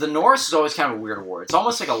the Norris is always kind of a weird award. It's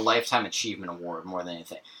almost like a lifetime achievement award more than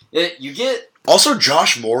anything. You get Also,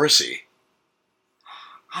 Josh Morrissey.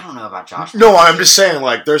 I don't know about Josh. No, I'm just saying,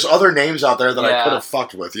 there's other names out there that I Yeah. could have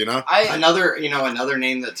fucked with, Another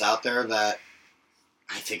name that's out there that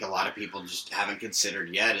I think a lot of people just haven't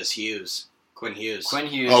considered yet is Hughes. Quinn Hughes. Quinn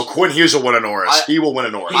Hughes. Oh, Quinn Hughes will win a Norris. He will win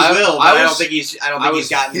a Norris. He will, but I don't was- think he's was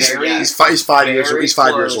gotten there very- yet. He's 5 years. Very He's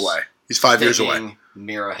 5 years close. away. He's 5 years away. Picking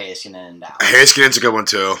Miro Heiskanen and Dallas. Haskinen's a good one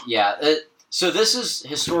too. Yeah. So this has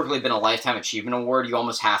historically been a lifetime achievement award. You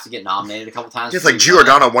almost have to get nominated a couple times. It's before like you win it.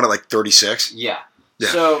 Giordano won at 36. Yeah. Yeah.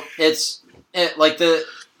 So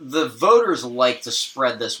the voters like to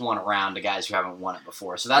spread this one around to guys who haven't won it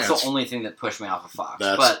before. So that's Yes. the only thing that pushed me off of Fox.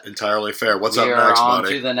 That's but entirely fair. What's we up are next, on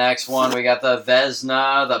buddy? to the next one. We got the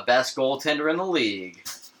Vezina, the best goaltender in the league.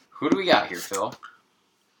 Who do we got here, Phil?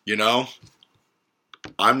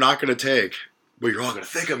 I'm not going to take what you're all going to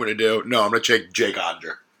think I'm going to do. No, I'm going to take Jake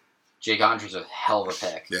Onger. Jake Andrews a hell of a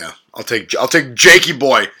pick. Yeah, I'll take Jakey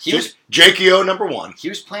boy. He was- Jakey O #1. He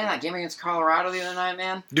was playing that game against Colorado the other night,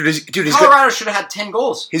 man. He's got Colorado should have had 10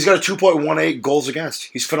 goals. he's got a 2.18 goals against.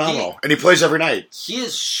 He's phenomenal, and he plays every night. He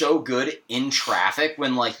is so good in traffic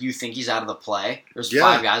when you think he's out of the play. There's Yeah.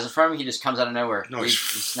 5 guys in front of him. He just comes out of nowhere. No, he he's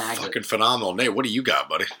snags fucking it. phenomenal. Nate, what do you got,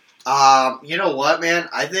 buddy? You know what, man?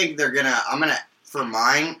 I think for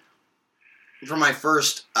my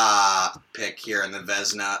first pick here in the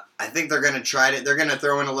Vezina, I think they're gonna they're gonna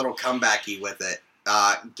throw in a little comebacky with it.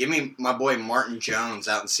 Give me my boy Martin Jones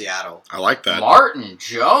out in Seattle. I like that. Martin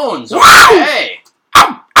Jones. Wow! Okay.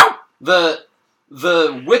 The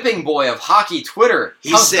the whipping boy of hockey Twitter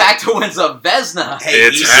comes back to win a Vezina. Hey,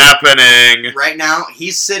 it's happening. Right now,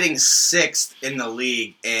 he's sitting 6th in the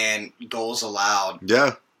league in goals allowed.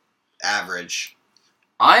 Yeah. Average.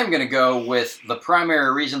 I am going to go with the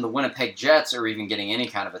primary reason the Winnipeg Jets are even getting any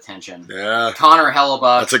kind of attention. Yeah. Connor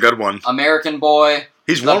Hellebuck. That's a good one. American boy.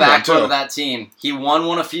 He's the won one, too. backbone of that team. He won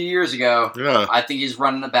one a few years ago. Yeah. I think he's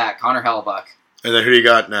running it back. Connor Hellebuck. And then who do you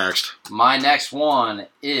got next? My next one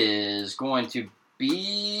is going to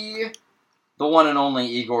be the one and only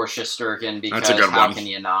Igor Shesterkin, because how can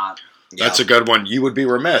you not? That's a good one. You would be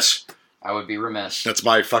remiss. I would be remiss. That's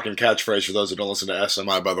my fucking catchphrase for those who don't listen to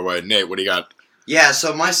SMI, by the way. Nate, what do you got? Yeah,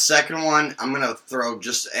 so my second one, I'm going to throw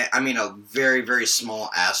a very, very small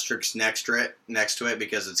asterisk next to it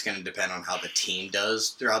because it's going to depend on how the team does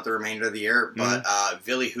throughout the remainder of the year. But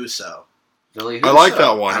Ville Husso. I like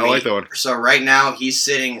that one. I like that one. So right now, he's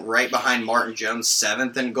sitting right behind Martin Jones,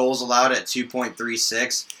 7th in goals allowed at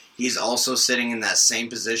 2.36. He's also sitting in that same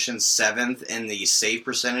position, 7th in the save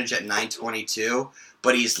percentage at 922.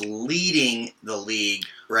 But he's leading the league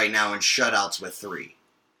right now in shutouts with 3.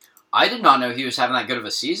 I did not know he was having that good of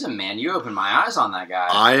a season, man. You opened my eyes on that guy.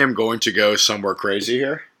 I am going to go somewhere crazy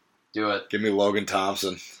here. Do it. Give me Logan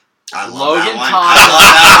Thompson. I love Logan that one.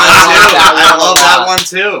 I love that one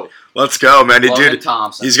too. Let's go, man. Logan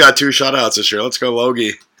Thompson. He's got 2 shutouts this year. Let's go,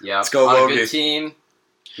 Logie. Yeah, let's go, on Logie. a good team.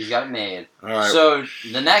 He's got it made. All right. So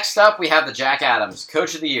the next up, we have the Jack Adams,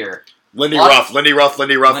 Coach of the Year. Lindy Ruff. We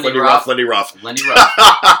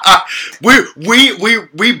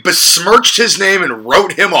besmirched his name and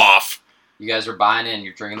wrote him off. You guys are buying in.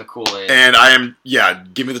 You're drinking the Kool-Aid. And I am,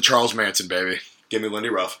 give me the Charles Manson, baby. Give me Lindy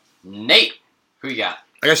Ruff. Nate, who you got?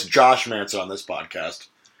 I guess Josh Manson on this podcast.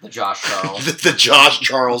 The Josh Charles. the Josh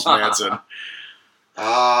Charles Manson.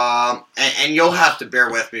 And you'll have to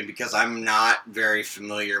bear with me because I'm not very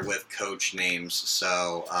familiar with coach names,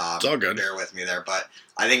 so it's all good. Bear with me there. But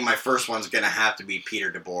I think my first one's going to have to be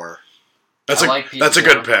Peter DeBoer. That's a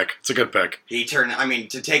good pick. It's a good pick. He turned.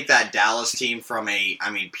 To take that Dallas team from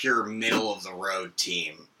pure middle of the road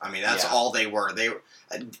team. That's all they were.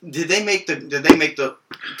 Did they make the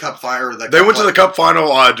cup final? They went to the cup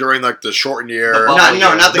final during the shortened year.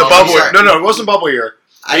 Not the bubble year. No, it wasn't bubble year.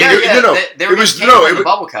 They were in the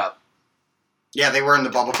Bubble Cup. Yeah, they were in the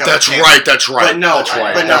Bubble Cup. That's right.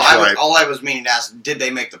 All I was meaning to ask, did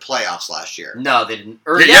they make the playoffs last year? No, they didn't.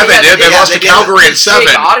 They did. They lost to Calgary in 7.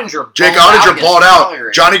 Jake Ottinger balled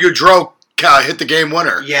out. Johnny Gaudreau hit the game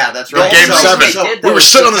winner. Yeah, that's right. Game 7. We were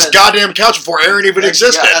sitting on this goddamn couch before Aaron even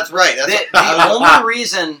existed. Yeah, that's right. The only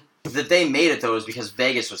reason that they made it, though, is because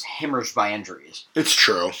Vegas was hemorrhaged by injuries. It's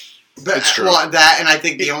true. But, it's true. Well, that, and I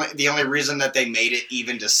think the only reason that they made it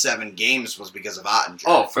even to 7 games was because of Ottinger.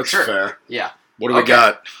 Oh, for sure. Fair. Yeah. What do we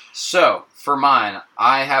got? So, for mine,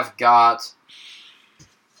 I have got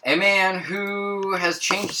a man who has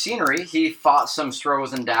changed scenery. He fought some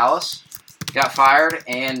struggles in Dallas, got fired,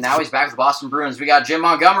 and now he's back with the Boston Bruins. We got Jim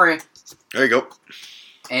Montgomery. There you go.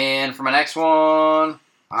 And for my next one,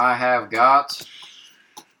 I have got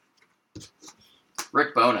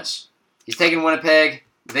Rick Bowness. He's taking Winnipeg.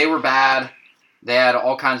 They were bad. They had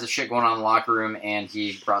all kinds of shit going on in the locker room, and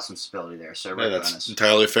he brought some stability there. So, Rick that's Bowness.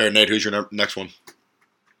 entirely fair. Nate, who's your next one?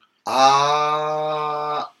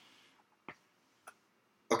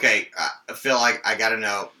 Okay, I feel like I got to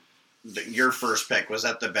know. Your first pick, was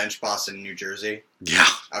that the bench boss in New Jersey? Yeah.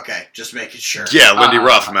 Okay, just making sure. Yeah, Lindy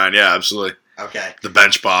Ruff, man. Yeah, absolutely. Okay. The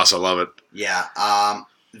bench boss. I love it. Yeah.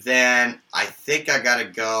 Then I think I got to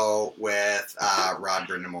go with Rod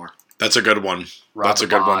Brindamore. That's a good one. That's a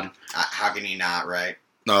good one. How can you not, right?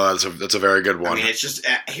 No, that's a very good one. It's just,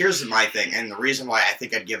 here's my thing, and the reason why I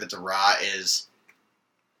think I'd give it to Rod is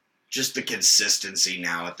just the consistency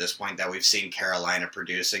now at this point that we've seen Carolina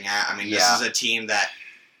producing at. This is a team that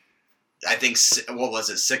I think,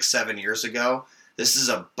 6-7 years ago, this is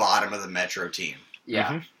a bottom of the Metro team. Yeah.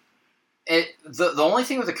 Mm-hmm. The only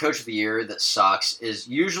thing with the Coach of the Year that sucks is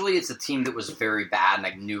usually it's a team that was very bad and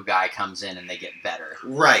a new guy comes in and they get better.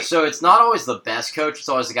 Right. So it's not always the best coach. It's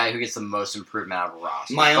always the guy who gets the most improvement out of a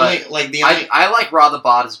roster. I like Rod the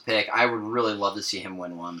Bot's pick. I would really love to see him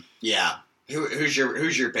win one. Yeah. Who's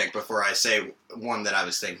your pick before I say one that I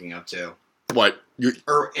was thinking of too? What? Phil's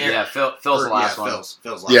the last one. Phil's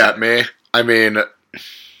last yeah, one. me.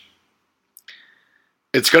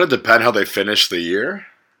 It's going to depend how they finish the year.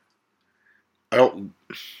 The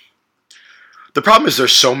problem is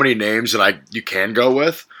there's so many names that you can go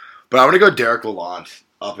with, but I'm going to go Derek Lalonde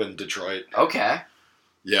up in Detroit. Okay.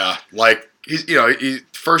 Yeah, he's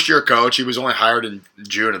first year coach. He was only hired in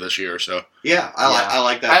June of this year, so Yeah, I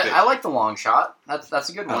like that. I like the long shot. That's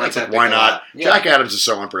a good one. I like that. why not? Yeah. Jack Adams is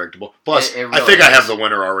so unpredictable. Plus, It I really think I have is. the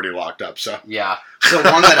winner already locked up. So Yeah. So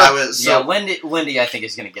one that I was Lindy I think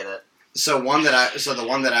is gonna get it. the one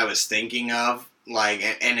that I was thinking of,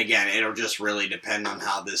 like, and again, it'll just really depend on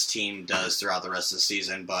how this team does throughout the rest of the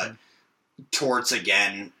season. But Torts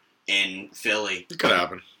again in Philly, it could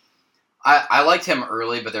happen. I liked him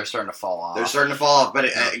early, but they're starting to fall off. they're starting to fall off. But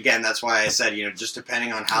again, that's why I said, just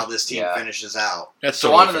depending on how this team Yeah. finishes out. That's So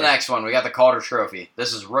totally on to the fair. next one. We got the Calder Trophy.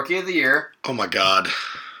 This is Rookie of the Year. Oh my God.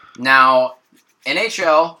 Now,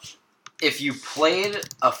 NHL, if you played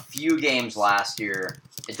a few games last year,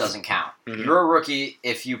 it doesn't count. Mhm. You're a rookie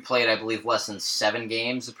if you played, I believe, less than 7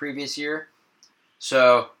 games the previous year.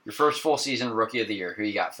 So, your first full season Rookie of the Year. Who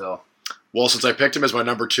you got, Phil? Well, since I picked him as my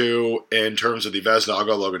number 2 in terms of the Vezina, I'll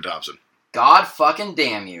go Logan Thompson. God fucking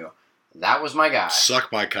damn you. That was my guy.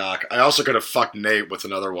 Suck my cock. I also could have fucked Nate with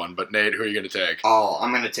another one, but Nate, who are you going to take? Oh,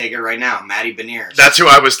 I'm going to take it right now, Matty Beniers. That's who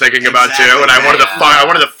I was thinking about too, Exactly, and I wanted to yeah. I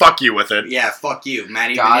wanted to fuck you with it. Yeah, fuck you,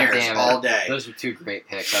 Matty God Beniers damn it. all day. Those were 2 great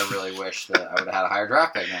picks. I really wish that I would have had a higher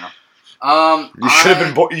draft pick now. You should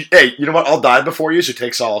have been. Hey, you know what? I'll die before you, so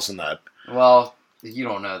take solace in that. Well, you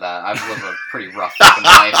don't know that. I've lived a pretty rough fucking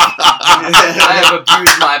life. I have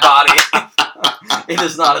abused my body. It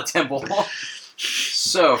is not a temple.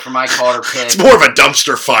 So, for my Calder pick... It's more of a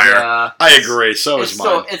dumpster fire. Yeah, I agree. So is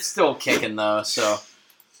mine. it's still kicking, though. So,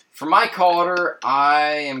 for my Calder, I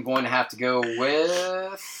am going to have to go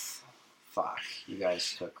with... Fuck. You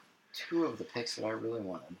guys took 2 of the picks that I really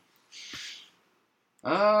wanted.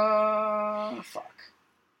 Fuck.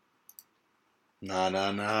 Na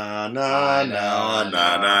na na na na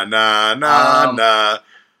na na na na.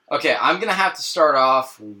 Okay, I'm going to have to start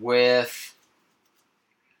off with...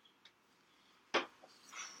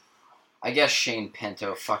 I guess Shane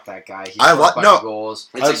Pinto. Fuck that guy. He scored a bunch of goals.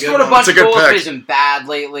 It's a He's good scored a one. bunch of It's a good goals, pick. but he's been bad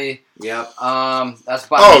lately. Yep. That's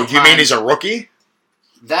buying Oh, me you time. mean he's a rookie?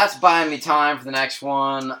 That's buying me time for the next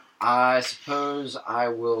one. I suppose I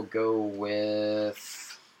will go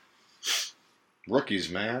with... Rookies,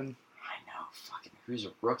 man. I know, fucking who's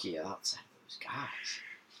a rookie outside of those guys?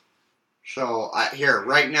 So here,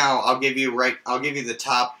 right now, I'll give you the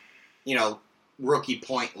top, rookie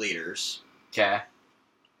point leaders. Okay.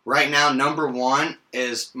 Right now, number 1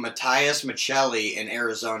 is Matthias Michelli in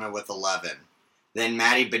Arizona with 11. Then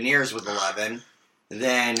Matty Beniers with 11.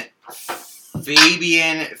 Then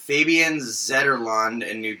Fabian Zetterlund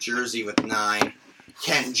in New Jersey with 9.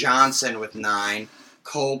 Kent Johnson with 9.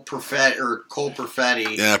 Cole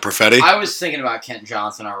Perfetti. Yeah, Perfetti. I was thinking about Kent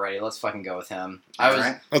Johnson already. Let's fucking go with him.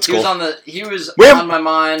 Alright. That's He cool. was We have- on my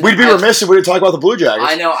mind. We'd be remiss if we didn't talk about the Blue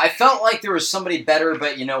Jackets. I know. I felt like there was somebody better,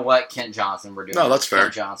 but you know what? Kent Johnson. We're doing. No, that's fair.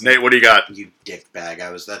 Kent Johnson. Nate, what do you got? You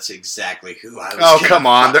dickbag. That's exactly who I was Oh, gonna come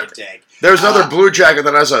on. fucking take. There's another Blue Jacket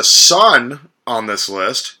that has a son on this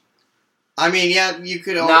list. I mean, yeah, you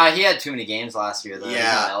could... Nah, he had too many games last year, though. He's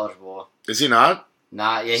Yeah. not eligible. Is he not?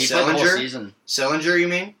 Nah, yeah, he played the whole Sillinger? season. Sillinger, you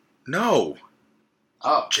mean? No.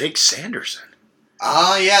 Oh. Jake Sanderson.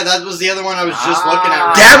 Oh, yeah, that was the other one I was just looking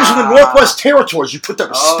at. Dad was from the Northwest Territories. You put that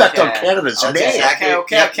respect on Okay. Canada's Okay, name. Exactly.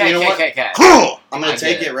 okay, Yep, okay, you know what? okay. I'm going I to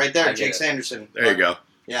take get it right there. I get Jake it. Sanderson. There you go.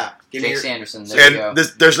 Yeah. Give me Jake your... Sanderson, there you go. And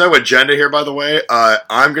there's no agenda here, by the way.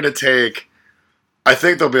 I'm going to take... I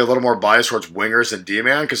think there'll be a little more bias towards wingers than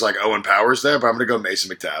D-man, because Owen Power's there, but I'm going to go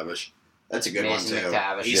Mason McTavish. That's a good Mason one, too.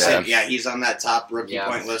 McTavish, He's on that top rookie Yeah.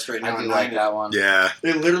 point list right now. I do like that one. Yeah.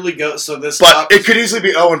 It literally goes... So this But top... it could easily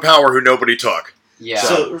be Owen Power, who nobody took. Yeah.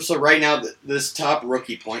 So right now, this top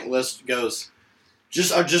rookie point list goes...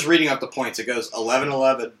 I'm just reading up the points. It goes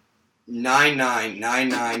 11-11, 9-9,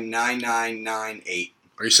 9-9, 9-9, 9-8.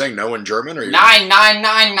 Are you saying no in German? Or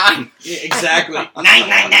 9999. Yeah, exactly.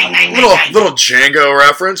 9-9-9-9-9. Little Django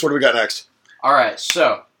reference. What do we got next? All right,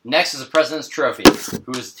 so next is the President's Trophy.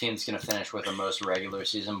 Who is the team that's going to finish with the most regular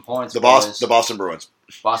season points? The boys? Boston Bruins.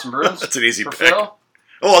 Boston Bruins? That's an easy For pick. Phil?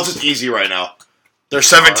 Oh, it's just easy right now. They're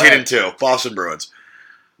 17-2. Boston Bruins.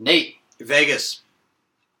 Nate. Vegas.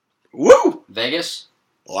 Woo! Vegas.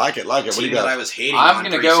 Like it. What do Team you that got? I was hating I'm on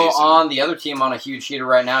going to go preseason. on the other team on a huge heater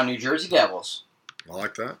right now, New Jersey Devils. I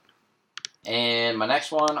like that. And my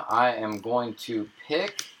next one, I am going to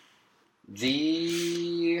pick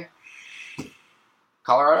the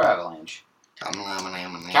Colorado Avalanche.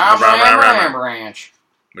 Avalanche.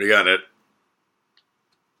 What do you got, Ed?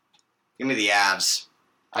 Give me the Avs.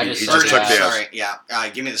 I just He said just took that. the Avs. Sorry, yeah.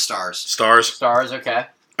 Give me the Stars. Stars. Stars, okay.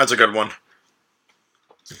 That's a good one.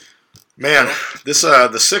 Man, this the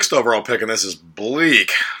 6th overall pick in this is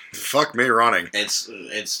bleak. Fuck me running.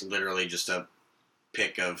 It's literally just a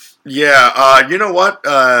pick of. Yeah, you know what?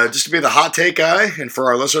 Just to be the hot take guy, and for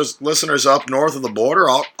our listeners up north of the border,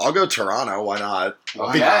 I'll go Toronto. Why not?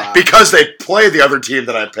 Okay. Because they play the other team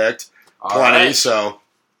that I picked All plenty. right. So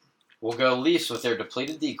We'll go Leafs with their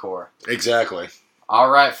depleted decor. exactly. All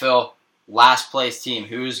right, Phil. Last place team.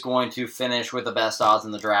 Who's going to finish with the best odds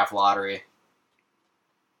in the draft lottery?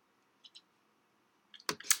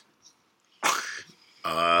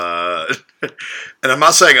 And I'm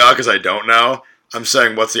not saying because I don't know. I'm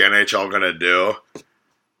saying what's the NHL going to do?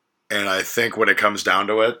 And I think when it comes down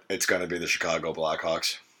to it, it's going to be the Chicago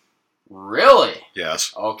Blackhawks. Really?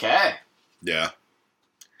 Yes. Okay. Yeah.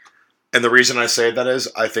 And the reason I say that is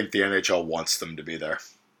I think the NHL wants them to be there.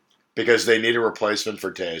 Because they need a replacement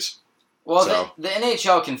for Tays. Well, So- the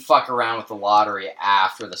NHL can fuck around with the lottery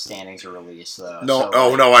after the standings are released, though. No,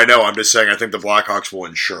 So, no, I know. I'm just saying I think the Blackhawks will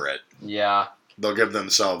ensure it. Yeah, They'll give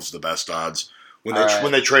themselves the best odds when All they right.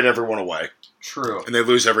 when they trade everyone away true. and they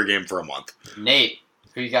lose every game for a month. Nate,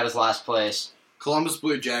 who you got as last place? Columbus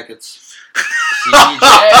Blue Jackets. CJ,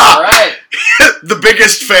 all right. The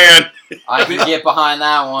biggest fan. I can get behind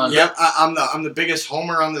that one. Yep, I'm the biggest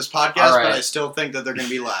homer on this podcast, All right. but I still think that they're going to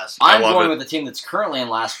be last. I'm love going it. with the team that's currently in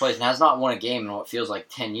last place and has not won a game in what feels like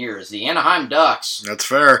 10 years, the Anaheim Ducks. That's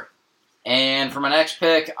fair. And for my next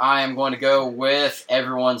pick, I am going to go with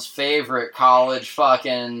everyone's favorite college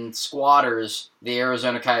fucking squatters, the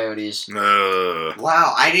Arizona Coyotes.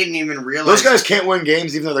 Wow, I didn't even realize Those guys can't win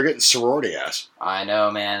games even though they're getting sorority ass. I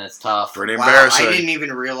know, man, it's tough. Pretty Wow, embarrassing. I didn't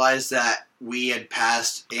even realize that we had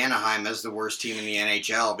passed Anaheim as the worst team in the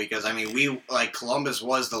NHL because I mean Columbus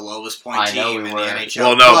was the lowest point I know team we in were. the NHL.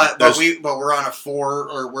 Well, no, but we're on a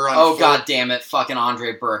we're on. Oh, a god damn it, fucking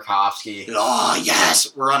Andre Burakovsky. Oh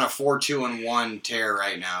yes, we're on a 4-2-1 tear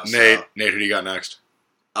right now. So. Nate, who do you got next?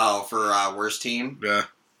 Oh, for worst team. Yeah.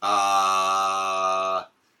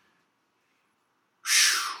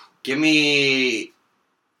 Give me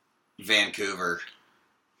Vancouver.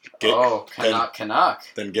 Canuck.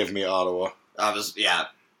 Then give me Ottawa.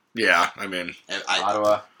 Yeah, I mean,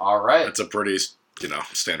 Ottawa. All right. that's a pretty,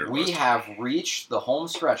 standard We list. have reached the home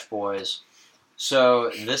stretch, boys.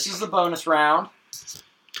 So this is the bonus round.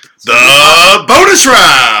 The bonus Gonna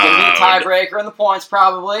be the round! tiebreaker in the points,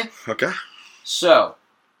 probably. Okay. So,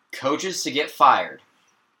 coaches to get fired.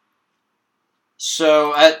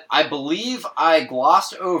 So, I believe I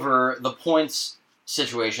glossed over the points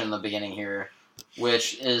situation in the beginning here,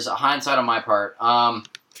 which is a hindsight on my part.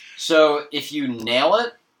 So, if you nail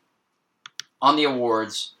it on the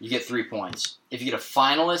awards, you get 3 points. If you get a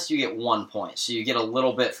finalist, you get 1 point. So, you get a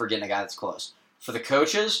little bit for getting a guy that's close. For the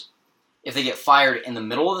coaches, if they get fired in the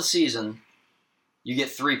middle of the season, you get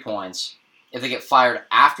 3 points. If they get fired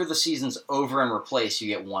after the season's over and replaced, you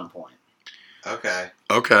get 1 point. Okay.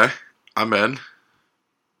 Okay. I'm in.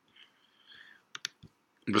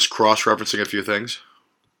 I'm just cross-referencing a few things.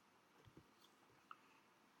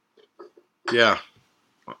 Yeah.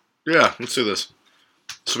 Yeah, let's do this.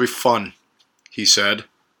 This will be fun, he said.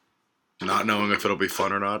 Not knowing if it'll be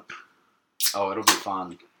fun or not. Oh, it'll be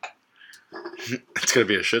fun. It's going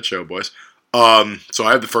to be a shit show, boys. So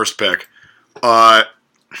I have the first pick.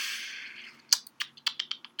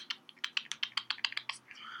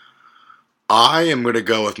 I am going to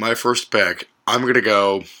go with my first pick. I'm going to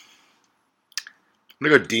go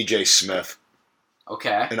DJ Smith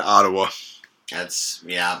Okay. in Ottawa. That's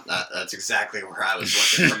exactly where I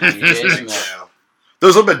was looking for my DJ music. Smith. So.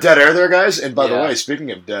 There's a little bit dead air there, guys. And by the Yeah. way, speaking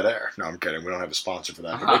of dead air, no, I'm kidding. We don't have a sponsor for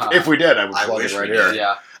that. But if we did, I would I plug wish it right we here. did.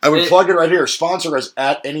 Yeah. I would plug it right here. Sponsor us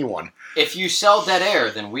at anyone. If you sell dead air,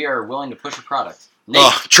 then we are willing to push a product. Nate,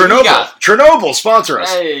 Chernobyl. who you got? Chernobyl, sponsor us.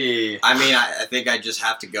 Hey. I mean, I think I just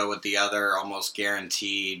have to go with the other almost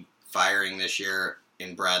guaranteed firing this year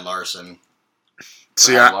in Brad Larson.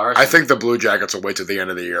 See, Brad I Larson. think the Blue Jackets will wait till the end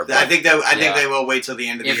of the year. I think Yeah. they will wait till the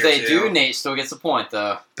end of the If year. they too. do, Nate still gets a point,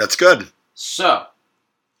 though. That's good. So,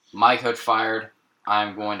 my coach fired.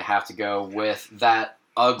 I'm going to have to go with that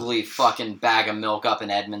ugly fucking bag of milk up in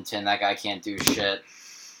Edmonton. That guy can't do shit.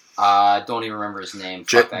 Don't even remember his name.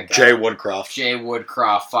 Fuck that guy. Jay Woodcroft. Jay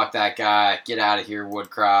Woodcroft. Fuck that guy. Get out of here,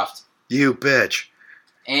 Woodcroft. You bitch.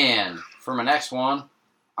 And for my next one,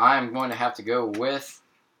 I'm going to have to go with,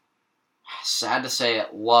 sad to say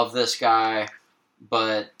it, love this guy,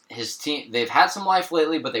 but his team, they've had some life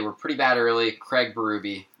lately, but they were pretty bad early. Craig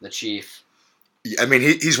Berube, the Chief. I mean,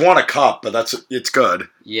 he's won a cup, but it's good.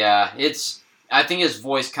 Yeah, I think his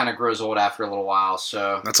voice kind of grows old after a little while,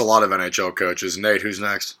 so. That's a lot of NHL coaches. Nate, who's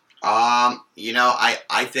next? I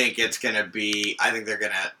think it's gonna be. I think they're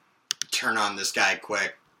gonna turn on this guy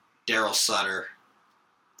quick, Daryl Sutter.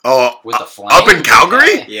 Oh, with the Flames. up in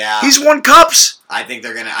Calgary? Okay. Yeah, He's won cups. I think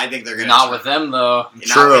they're gonna. Not with them though.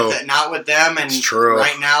 True. Not with them, and It's true.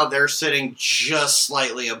 right now they're sitting just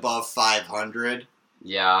slightly above 500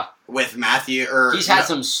 Yeah. with Matthew. He's had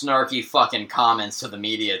some snarky fucking comments to the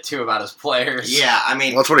media too about his players. Yeah, I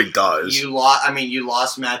mean, Well, that's what he does. you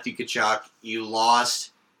lost Matthew Tkachuk, you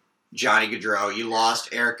lost Johnny Gaudreau, you lost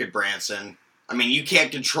Eric Goodbranson. I mean, you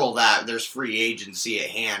can't control that. There's free agency at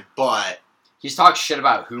hand, but He's talked shit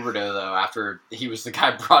about Huberdeau though after he was the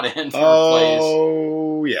guy brought in for plays.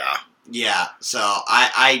 Oh, yeah. yeah. So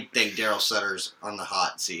I think Daryl Sutter's on the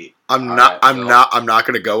hot seat. I'm All not. right, I'm Phil. not. I'm not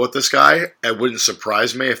going to go with this guy. It wouldn't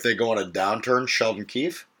surprise me if they go on a downturn. Sheldon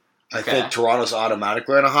Keefe. I Okay. think Toronto's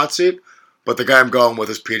automatically on a hot seat, but the guy I'm going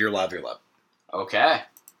with is Peter Laviolette. Okay.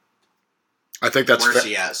 I think that's Where's fair.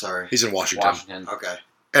 he at? Sorry. He's in Washington, Washington. Okay.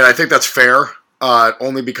 and I think that's fair.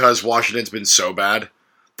 Only because Washington's been so bad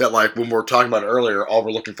that, like, when we were talking about it earlier, all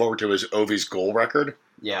we're looking forward to is Ovi's goal record.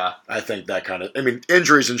 Yeah. I think that kind of. I mean,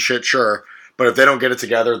 injuries and shit, sure, but if they don't get it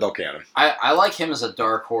together, they'll can him. I like him as a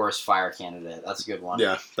dark horse fire candidate. That's a good one.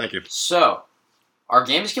 Yeah. Thank you. So, our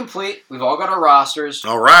game is complete. We've all got our rosters.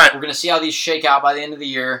 All right. We're going to see how these shake out by the end of the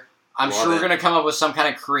year. I'm Love sure we're it. going to come up with some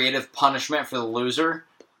kind of creative punishment for the loser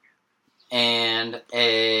and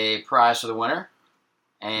a prize for the winner.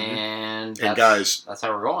 And, And guys, that's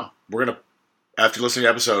how we're going. we're gonna, after listening to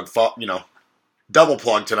the episode, double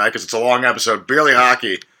plug tonight because it's a long episode. Barely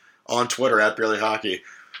Hockey on Twitter at Barely Hockey.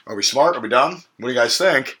 Are we smart? Are we dumb? What do you guys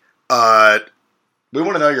think? We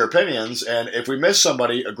want to know your opinions, and if we miss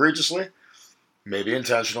somebody egregiously, maybe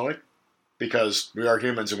intentionally, because we are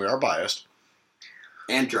humans and we are biased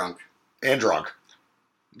And drunk. and drunk,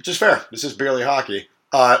 which is fair. This is Barely Hockey.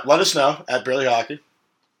 Let us know at Barely Hockey.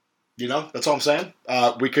 That's all I'm saying.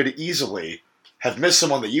 We could easily have missed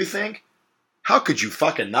someone that you think. How could you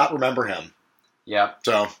fucking not remember him? Yep.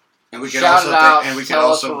 So, And we could Shout also it out. think, and we could Tell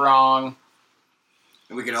us also we're wrong.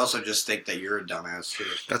 and we could also just think that you're a dumbass too.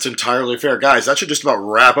 that's entirely fair. Guys, that should just about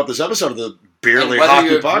wrap up this episode of the Barely And whether Hockey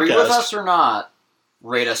you agree with Podcast. us or not,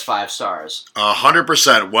 rate us 5 stars.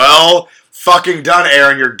 100%. Well, fucking done,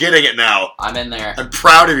 Aaron. You're getting it now. I'm in there. I'm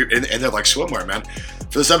proud of you. And they're like swimwear, man.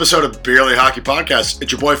 For this episode of Barely Hockey Podcast,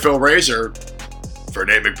 it's your boy Phil Razor, for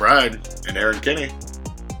Nate McBride and Aaron Kinney.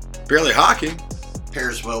 Barely Hockey.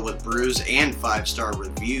 Pairs well with brews and 5-star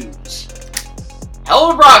reviews. Hell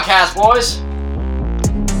of a broadcast, boys!